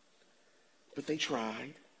 But they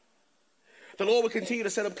tried. The Lord would continue to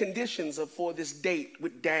set up conditions for this date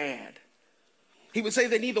with Dad. He would say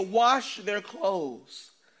they need to wash their clothes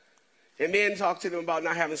and then talk to them about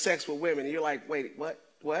not having sex with women. And you're like, wait,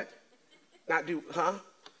 what? Not do, huh?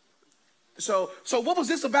 So what was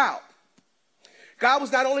this about? God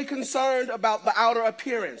was not only concerned about the outer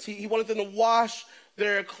appearance. He wanted them to wash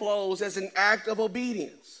their clothes as an act of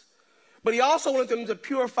obedience. But he also wanted them to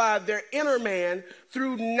purify their inner man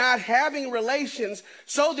through not having relations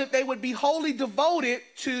so that they would be wholly devoted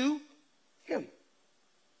to him.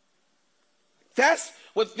 That's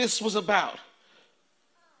what this was about.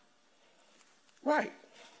 Right.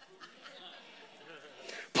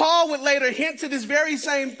 Paul would later hint to this very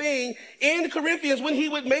same thing in Corinthians when he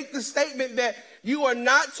would make the statement that you are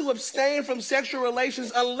not to abstain from sexual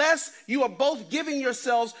relations unless you are both giving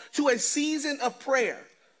yourselves to a season of prayer.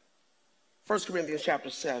 1 Corinthians chapter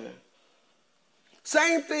 7.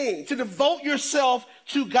 Same thing, to devote yourself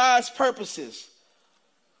to God's purposes.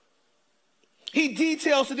 He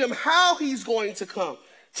details to them how he's going to come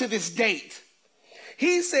to this date.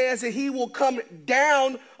 He says that he will come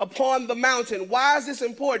down upon the mountain. Why is this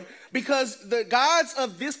important? Because the gods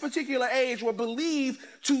of this particular age were believed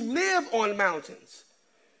to live on mountains.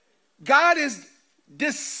 God is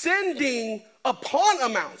descending upon a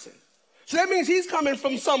mountain. So that means he's coming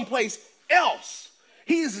from someplace else.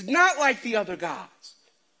 He is not like the other gods.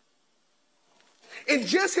 And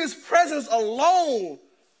just his presence alone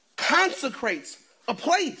consecrates a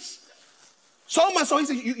place. So much so he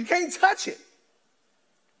said, you can't touch it.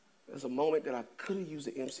 There's a moment that I could have used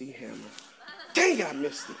the MC Hammer. Dang it, I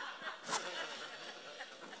missed it.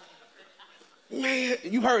 Man,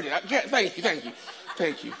 you heard it.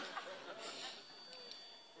 Thank you.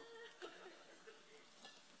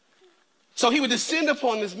 So he would descend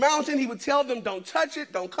upon this mountain. He would tell them, don't touch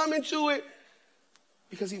it, don't come into it,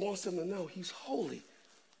 because he wants them to know he's holy.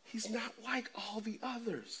 He's not like all the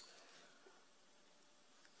others.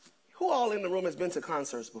 Who all in the room has been to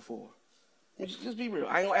concerts before? Just be real.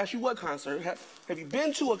 I ain't gonna ask you what concert. Have you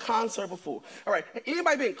been to a concert before? All right.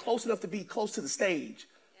 Anybody been close enough to be close to the stage?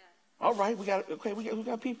 Yeah. All right. We got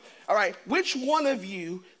people. All right. Which one of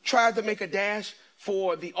you tried to make a dash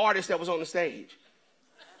for the artist that was on the stage?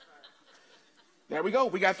 There we go.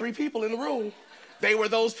 We got 3 people in the room. They were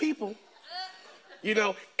those people. You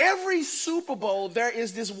know, every Super Bowl, there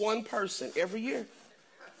is this one person every year.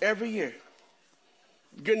 Every year.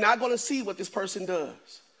 You're not going to see what this person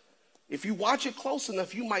does. If you watch it close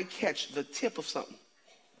enough, you might catch the tip of something.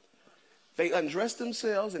 They undress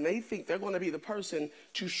themselves and they think they're going to be the person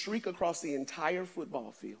to streak across the entire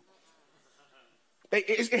football field.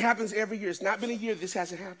 It happens every year. It's not been a year this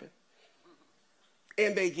hasn't happened.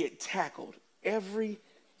 And they get tackled every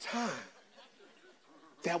time.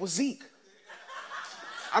 That was Zeke.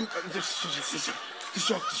 I'm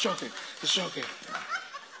just joking.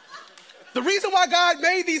 The reason why God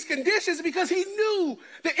made these conditions is because he knew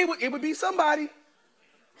that it would be somebody.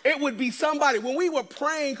 It would be somebody. When we were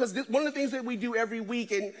praying, because one of the things that we do every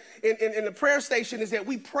week in the prayer station is that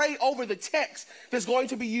we pray over the text that's going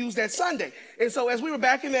to be used that Sunday. And so as we were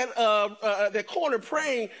back in that corner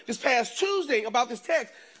praying this past Tuesday about this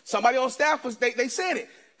text, somebody on staff, they said it.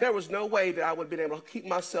 There was no way that I would have been able to keep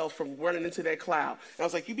myself from running into that cloud. And I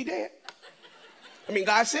was like, you be dead. I mean,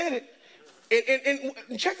 God said it.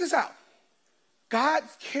 And check this out. God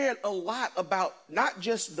cared a lot about not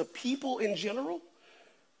just the people in general,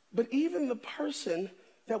 but even the person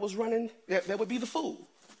that was running, that would be the fool.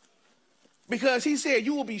 Because he said,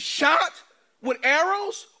 you will be shot with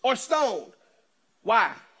arrows or stoned.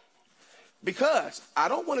 Why? Because I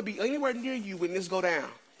don't want to be anywhere near you when this go down.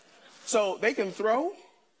 So they can throw,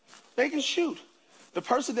 they can shoot. The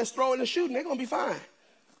person that's throwing and shooting, they're going to be fine.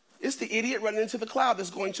 It's the idiot running into the cloud that's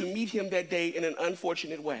going to meet him that day in an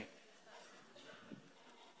unfortunate way.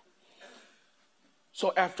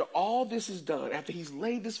 So after all this is done, after he's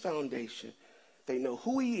laid this foundation, they know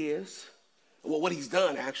who he is, well, what he's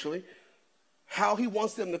done actually, how he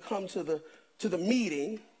wants them to come to the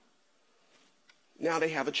meeting. Now they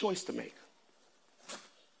have a choice to make.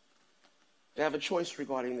 They have a choice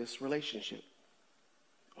regarding this relationship.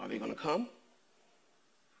 Are they going to come?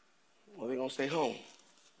 Or are they going to stay home?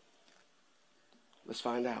 Let's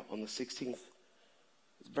find out. On the 16th,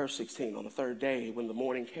 verse 16, on the third day, when the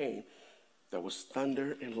morning came, there was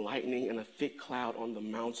thunder and lightning and a thick cloud on the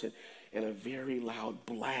mountain and a very loud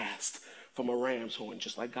blast from a ram's horn,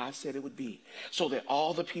 just like God said it would be, so that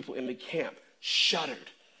all the people in the camp shuddered.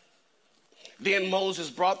 Then Moses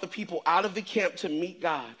brought the people out of the camp to meet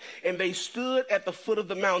God, and they stood at the foot of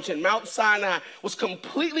the mountain. Mount Sinai was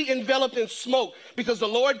completely enveloped in smoke because the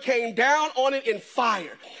Lord came down on it in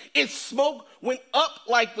fire. Its smoke went up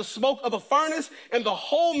like the smoke of a furnace, and the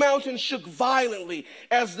whole mountain shook violently.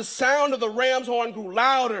 As the sound of the ram's horn grew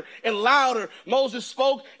louder and louder, Moses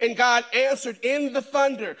spoke, and God answered in the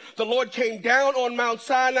thunder. The Lord came down on Mount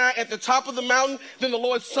Sinai at the top of the mountain. Then the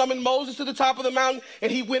Lord summoned Moses to the top of the mountain,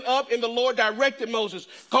 and he went up, and the Lord directed Moses,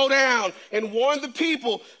 go down and warn the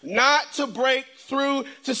people not to break through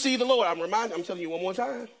to see the Lord. I'm telling you one more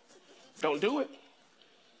time, don't do it.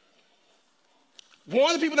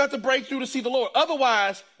 Warn the people not to break through to see the Lord.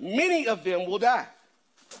 Otherwise, many of them will die.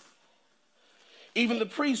 Even the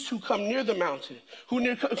priests who come near the mountain, come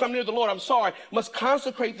near the Lord, must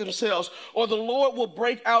consecrate themselves, or the Lord will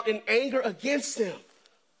break out in anger against them.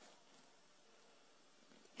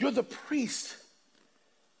 You're the priest.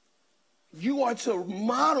 You are to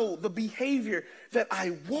model the behavior that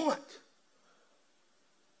I want.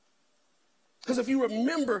 Because if you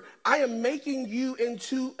remember, I am making you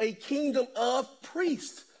into a kingdom of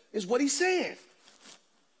priests, is what he said.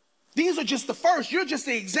 These are just the first. You're just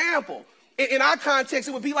the example. In our context,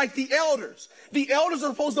 it would be like the elders. The elders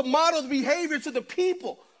are supposed to model the behavior to the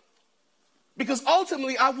people. Because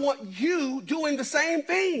ultimately, I want you doing the same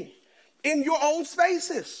thing in your own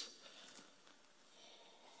spaces.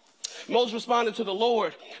 Moses responded to the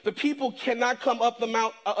Lord, the people cannot come up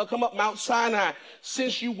Mount Sinai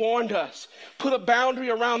since you warned us. Put a boundary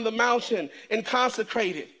around the mountain and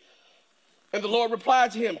consecrate it. And the Lord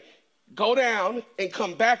replied to him, go down and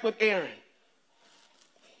come back with Aaron.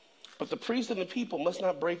 But the priests and the people must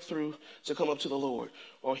not break through to come up to the Lord,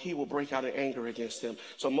 or he will break out in anger against them.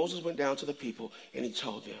 So Moses went down to the people and he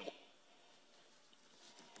told them,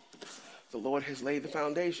 the Lord has laid the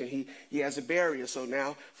foundation. He has a barrier. So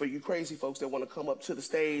now for you crazy folks that want to come up to the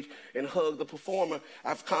stage and hug the performer,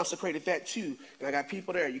 I've consecrated that too. And I got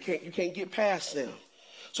people there. You can't get past them.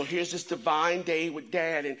 So here's this divine day with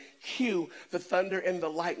Dad, and cue the thunder and the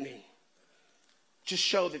lightning. Just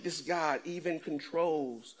show that this God even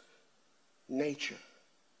controls nature.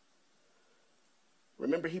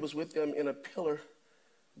 Remember, he was with them in a pillar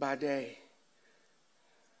by day,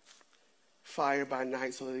 fire by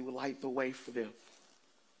night, so that he would light the way for them.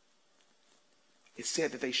 It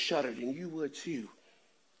said that they shuddered, and you would too,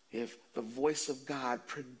 if the voice of God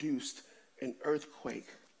produced an earthquake.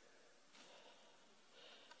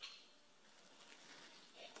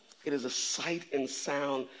 It is a sight and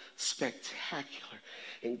sound spectacular.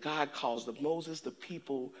 And God calls Moses. The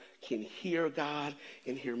people can hear God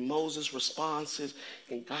and hear Moses' responses.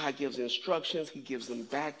 And God gives instructions. He gives them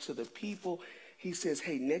back to the people. He says,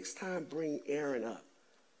 hey, next time bring Aaron up,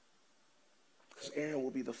 because Aaron will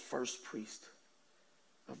be the first priest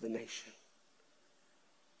of the nation.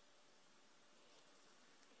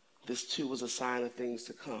 This too was a sign of things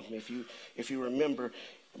to come. If you remember,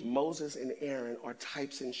 Moses and Aaron are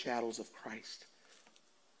types and shadows of Christ.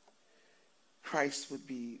 Christ would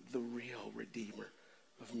be the real Redeemer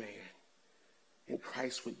of man. And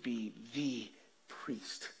Christ would be the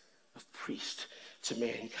priest of priests to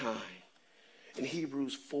mankind. In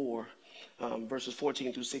Hebrews 4, verses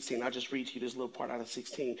 14 through 16, I'll just read to you this little part out of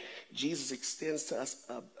 16. Jesus extends to us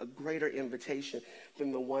a greater invitation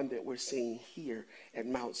than the one that we're seeing here at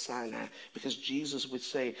Mount Sinai. Because Jesus would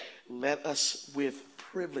say, let us with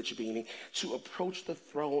privilege, meaning to approach the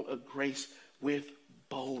throne of grace with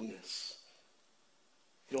boldness.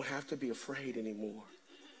 You don't have to be afraid anymore.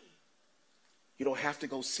 You don't have to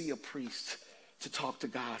go see a priest to talk to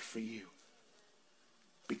God for you.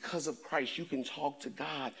 Because of Christ, you can talk to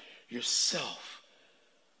God yourself.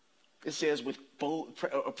 It says,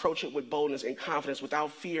 approach it with boldness and confidence,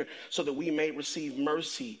 without fear, so that we may receive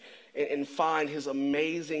mercy and find his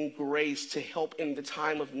amazing grace to help in the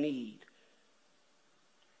time of need.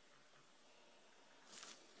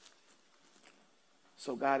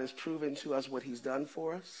 So God has proven to us what he's done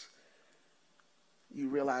for us. You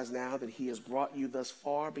realize now that he has brought you thus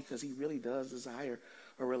far because he really does desire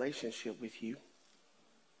a relationship with you.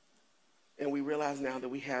 And we realize now that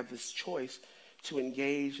we have this choice to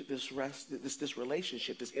engage this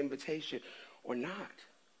relationship, this invitation, or not.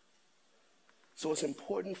 So it's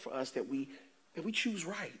important for us that we choose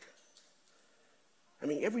right. I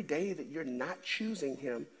mean, every day that you're not choosing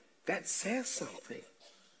him, that says something.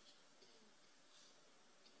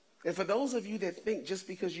 And for those of you that think just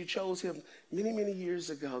because you chose him many, many years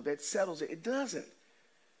ago, that settles it, it doesn't.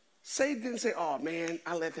 Satan didn't say, oh man,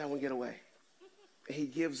 I let that one get away. And he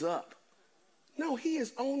gives up. No, he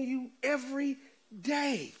is on you every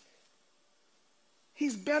day.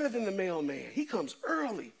 He's better than the mailman. He comes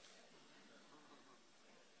early.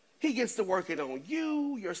 He gets to work it on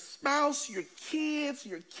you, your spouse, your kids,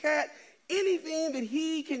 your cat, anything that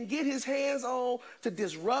he can get his hands on to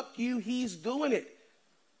disrupt you, he's doing it.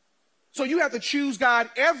 So you have to choose God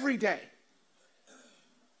every day.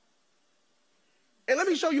 And let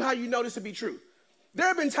me show you how you know this to be true. There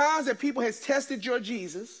have been times that people has tested your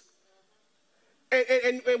Jesus.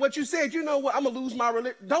 And what you said, you know what, I'm going to lose my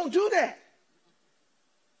religion. Don't do that.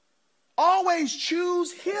 Always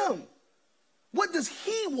choose him. What does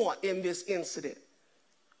he want in this incident?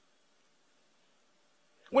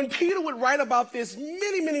 When Peter would write about this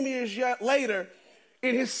many, many years later,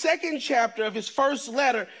 in his second chapter of his first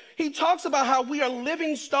letter, he talks about how we are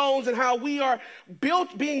living stones and how we are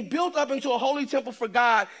being built up into a holy temple for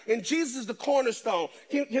God, and Jesus is the cornerstone.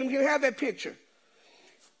 Can you have that picture?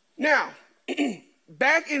 Now,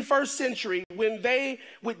 back in first century, when they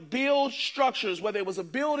would build structures, whether it was a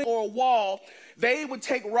building or a wall, they would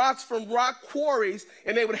take rocks from rock quarries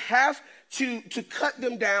and they would have to cut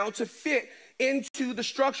them down to fit into the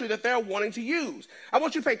structure that they're wanting to use. I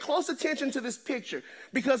want you to pay close attention to this picture,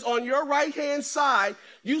 because on your right-hand side,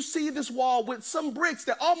 you see this wall with some bricks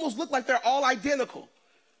that almost look like they're all identical.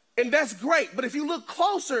 And that's great. But if you look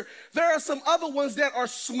closer, there are some other ones that are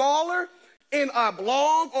smaller and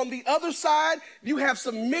oblong. On the other side, you have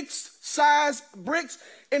some mixed size bricks.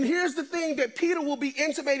 And here's the thing that Peter will be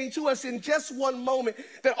intimating to us in just one moment,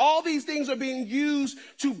 that all these things are being used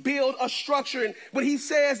to build a structure. And when he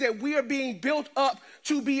says that we are being built up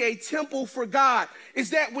to be a temple for God,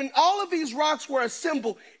 is that when all of these rocks were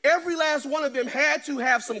assembled, every last one of them had to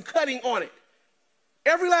have some cutting on it.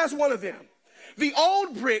 Every last one of them. The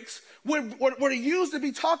old bricks were used to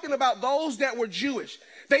be talking about those that were Jewish.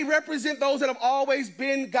 They represent those that have always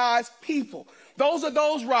been God's people. Those are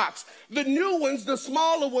those rocks. The new ones, the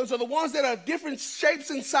smaller ones, are the ones that are different shapes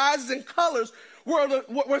and sizes and colors,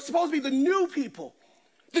 were supposed to be the new people,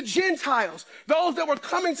 the Gentiles, those that were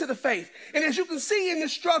coming to the faith. And as you can see in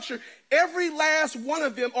this structure, every last one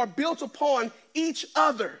of them are built upon each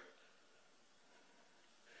other.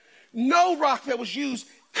 No rock that was used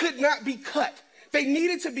could not be cut. They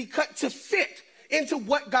needed to be cut to fit into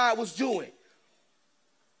what God was doing.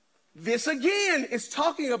 This again is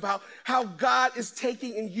talking about how God is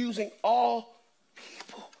taking and using all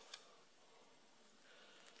people.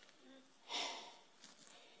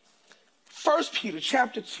 1 Peter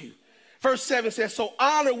chapter 2, verse 7 says, so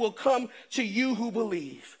honor will come to you who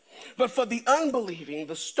believe. But for the unbelieving,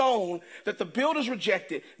 the stone that the builders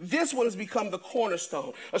rejected, this one has become the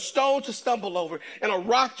cornerstone, a stone to stumble over and a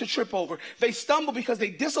rock to trip over. They stumble because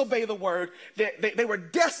they disobey the word. They were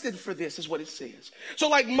destined for this, is what it says. So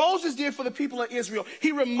like Moses did for the people of Israel,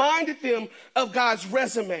 he reminded them of God's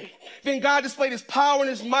resume. Then God displayed his power and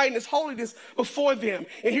his might and his holiness before them.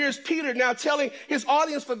 And here's Peter now telling his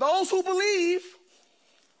audience, for those who believe,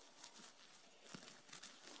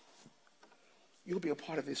 you'll be a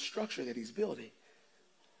part of this structure that he's building.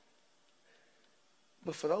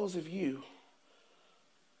 But for those of you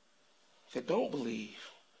that don't believe,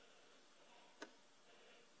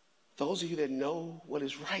 those of you that know what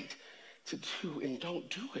is right to do and don't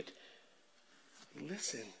do it,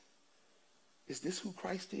 listen, is this who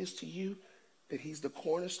Christ is to you? That he's the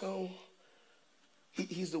cornerstone?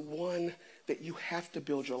 He's the one that you have to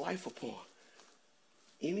build your life upon.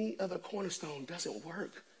 Any other cornerstone doesn't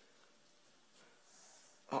work.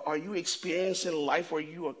 Are you experiencing a life where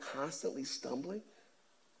you are constantly stumbling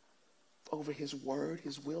over his word,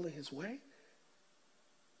 his will, and his way?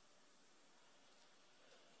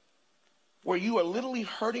 Where you are literally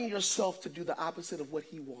hurting yourself to do the opposite of what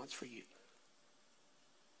he wants for you?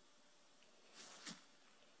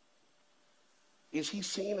 Is he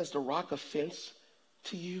seen as the rock of offense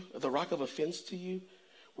to you, the rock of offense to you,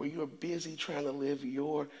 where you're busy trying to live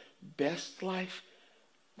your best life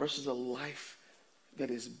versus a life that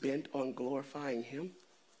is bent on glorifying him?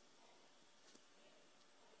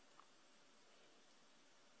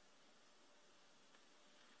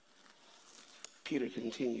 Peter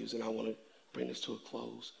continues, and I want to bring this to a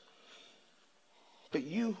close. But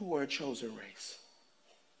you who are a chosen race,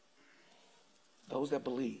 those that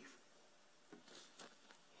believe,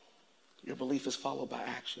 your belief is followed by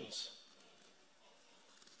actions.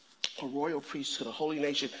 A royal priesthood, a holy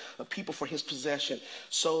nation, a people for his possession,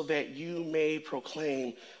 so that you may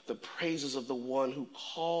proclaim the praises of the one who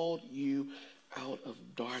called you out of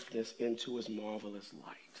darkness into his marvelous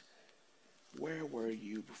light. Where were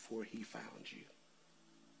you before he found you?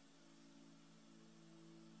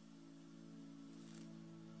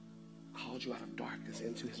 Called you out of darkness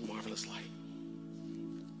into his marvelous light.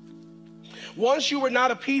 Once you were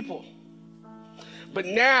not a people, but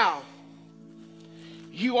now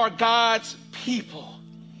you are God's people.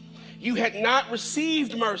 You had not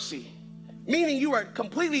received mercy, meaning you were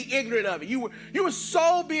completely ignorant of it. You were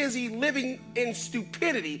so busy living in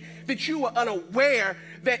stupidity that you were unaware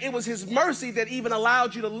that it was his mercy that even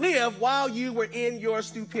allowed you to live while you were in your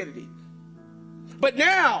stupidity. But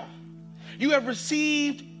now you have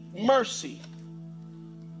received mercy.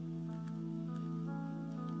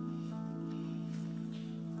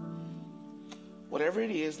 Whatever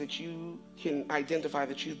it is that you can identify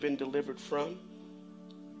that you've been delivered from,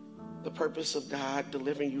 the purpose of God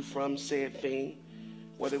delivering you from said thing,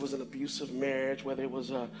 whether it was an abusive marriage, whether it was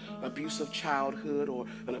an abusive childhood or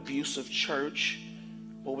an abusive church,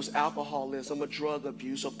 or it was alcoholism, or drug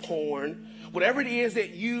abuse, or porn, whatever it is that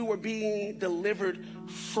you were being delivered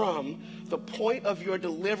from, the point of your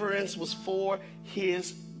deliverance was for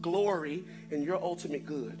his glory and your ultimate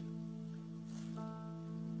good.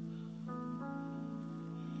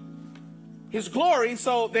 His glory,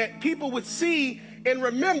 so that people would see and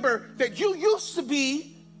remember that you used to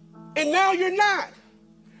be and now you're not.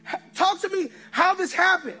 Talk to me how this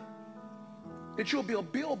happened. That you'll be a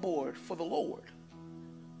billboard for the Lord.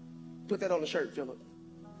 Put that on the shirt, Philip.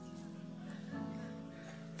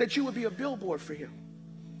 That you would be a billboard for him.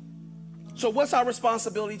 So what's our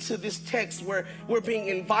responsibility to this text where we're being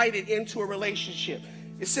invited into a relationship?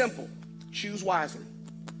 It's simple. Choose wisely.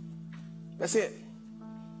 That's it.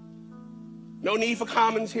 No need for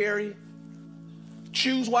commentary.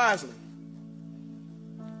 Choose wisely.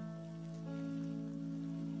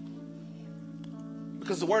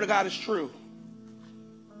 Because the word of God is true.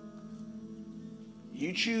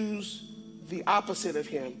 You choose the opposite of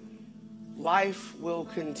him, life will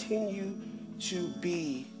continue to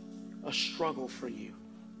be a struggle for you.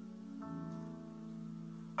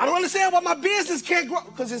 I don't understand why my business can't grow,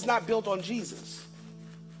 because it's not built on Jesus.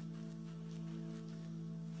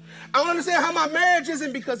 I don't understand how my marriage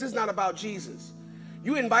isn't, because it's not about Jesus.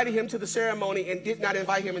 You invited him to the ceremony and did not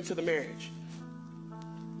invite him into the marriage.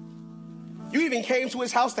 You even came to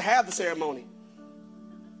his house to have the ceremony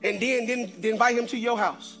and then didn't invite him to your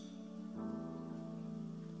house.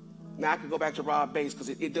 Now I could go back to Rob Bass, because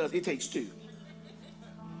it takes two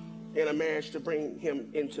in a marriage to bring him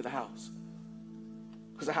into the house.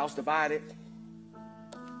 Because a house divided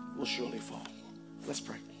will surely fall. Let's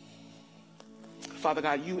pray. Father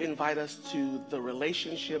God, you invite us to the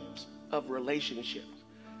relationships of relationships.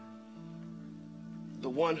 The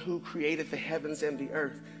one who created the heavens and the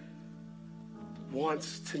earth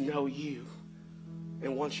wants to know you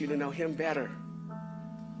and wants you to know him better.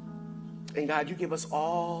 And God, you give us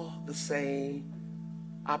all the same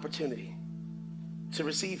opportunity to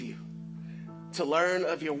receive you, to learn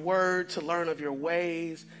of your word, to learn of your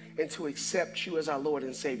ways, and to accept you as our Lord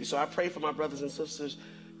and Savior. So I pray for my brothers and sisters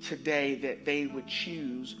today that they would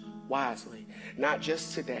choose wisely, not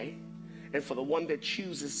just today. And for the one that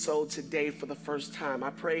chooses so today for the first time,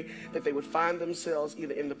 I pray that they would find themselves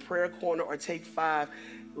either in the prayer corner or take 5,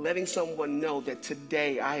 letting someone know that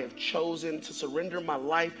today I have chosen to surrender my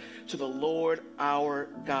life to the Lord our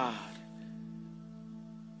God.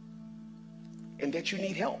 And that you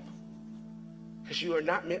need help, because you are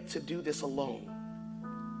not meant to do this alone.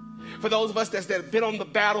 For those of us that have been on the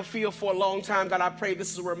battlefield for a long time, God, I pray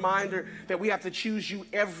this is a reminder that we have to choose you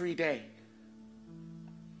every day.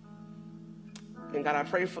 And God, I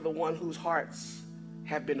pray for the one whose hearts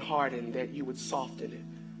have been hardened, that you would soften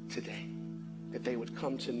it today, that they would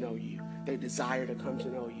come to know you. They desire to come to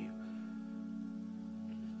know you.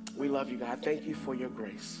 We love you, God. Thank you for your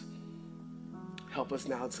grace. Help us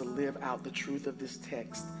now to live out the truth of this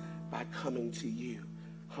text by coming to you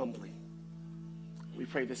humbly. We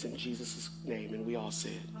pray this in Jesus' name, and we all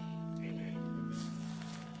said, amen.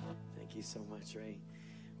 you so much, Ray.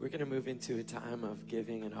 We're going to move into a time of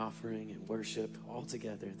giving and offering and worship all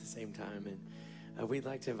together at the same time. And we'd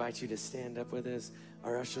like to invite you to stand up with us.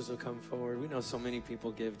 Our ushers will come forward. We know so many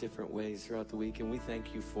people give different ways throughout the week, and we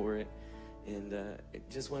thank you for it. And it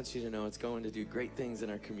just wants you to know it's going to do great things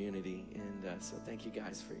in our community. And so thank you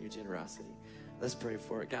guys for your generosity. Let's pray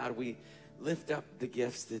for it. God, we lift up the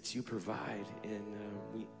gifts that you provide, and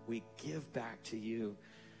we give back to you.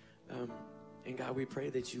 And God, we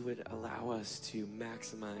pray that you would allow us to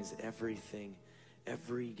maximize everything,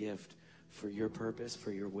 every gift for your purpose,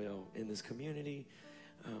 for your will in this community,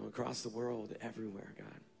 across the world, everywhere,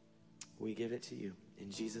 God. We give it to you.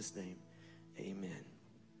 In Jesus' name, amen.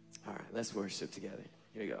 All right, let's worship together.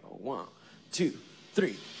 Here we go. 1, 2,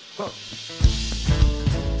 3, 4.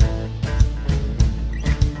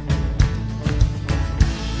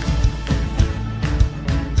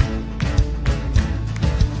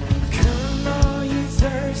 Come all you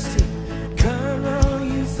thirsty, come all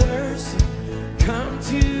you thirsty, come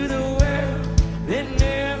to the well that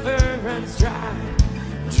never runs dry.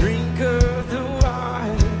 Drink of the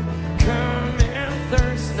water, come and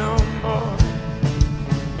thirst no more.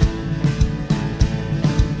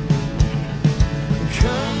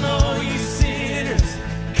 Come all you sinners,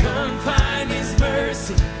 come find his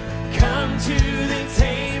mercy. Come to the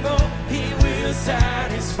table, he will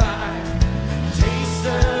satisfy. Taste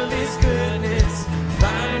of his goodness,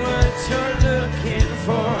 find what you're looking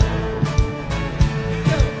for.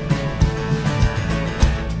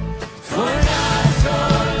 For God so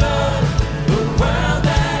loved the world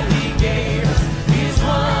that he gave us his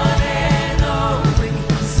one and only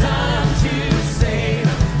Son to save.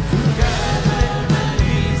 Whoever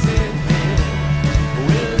believes in him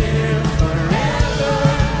will live forever.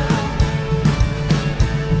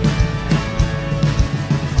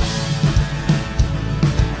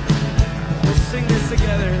 We'll sing this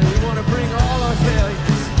together. We want to bring all our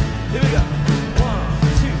failures. Here we go. 1,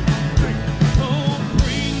 2, 3. Oh,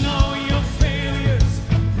 bring all your failures,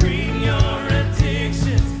 bring your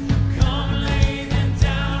addictions. Come lay them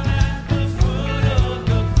down at the foot of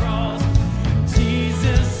the cross.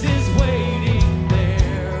 Jesus is waiting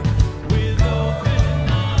there with open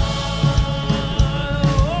arms.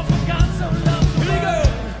 Oh, for God so loved. Here we go.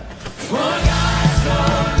 For God so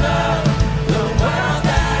loved the world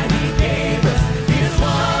that he gave us his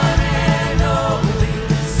one and only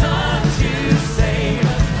Son to save.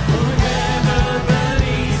 Whoever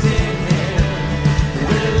believes in him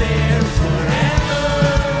will live forever.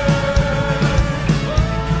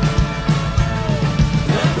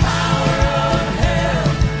 The power of hell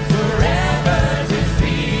forever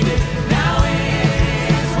defeated. Now it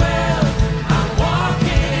is well, I'm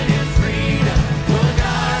walking in freedom. For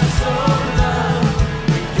God so loved,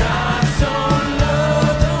 God so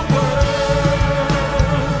loved the world.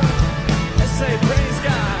 Let's say praise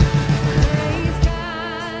God.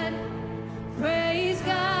 Praise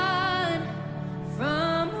God,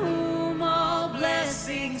 from whom all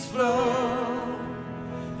blessings flow.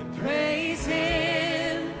 And praise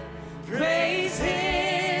Him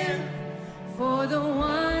for the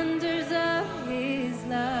wonders of His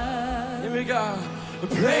love. Here we go.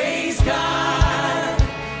 Praise God,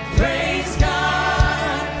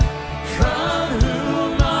 from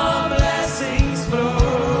whom all blessings flow.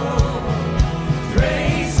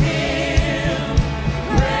 Praise Him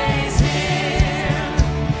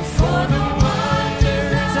for the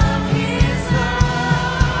wonders of His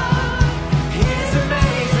love, His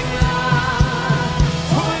amazing love.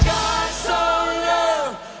 For God so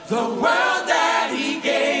loved the world that He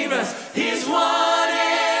gave us His one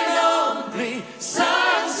and only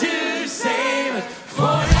Son to save us.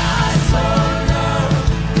 For God so loved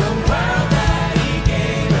the world that He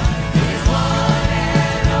gave us His one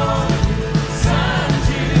and only Son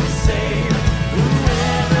to save us.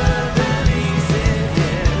 Whoever believes in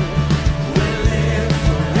Him will live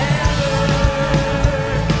forever.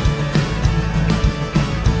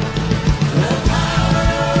 The power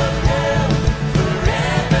of hell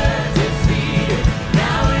forever defeated.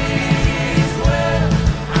 Now it is well,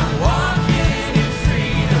 I'm walking in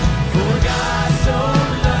freedom. For God so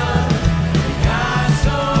loved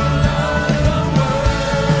the world.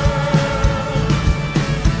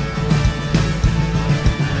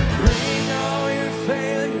 Bring all your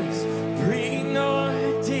failures, bring all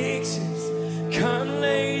addictions. Come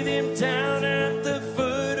lay them down at the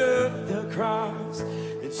foot of the cross.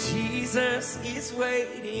 And Jesus is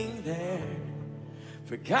waiting there.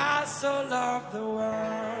 For God so loved the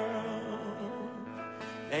world.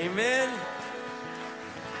 Amen.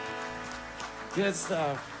 Good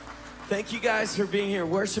stuff. Thank you guys for being here,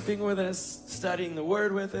 worshiping with us, studying the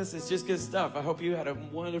Word with us. It's just good stuff. I hope you had a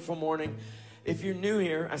wonderful morning. If you're new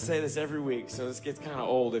here, I say this every week, so this gets kind of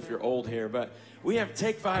old if you're old here, but we have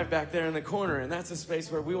Take 5 back there in the corner, and that's a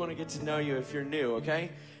space where we want to get to know you if you're new,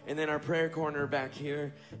 okay? And then our prayer corner back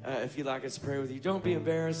here, if you'd like us to pray with you. Don't be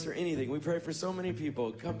embarrassed or anything. We pray for so many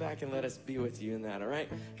people. Come back and let us be with you in that, all right?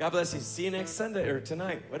 God bless you. See you next Sunday or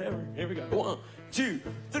tonight, whatever. Here we go. 1, 2,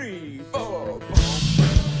 3, 4. Boom.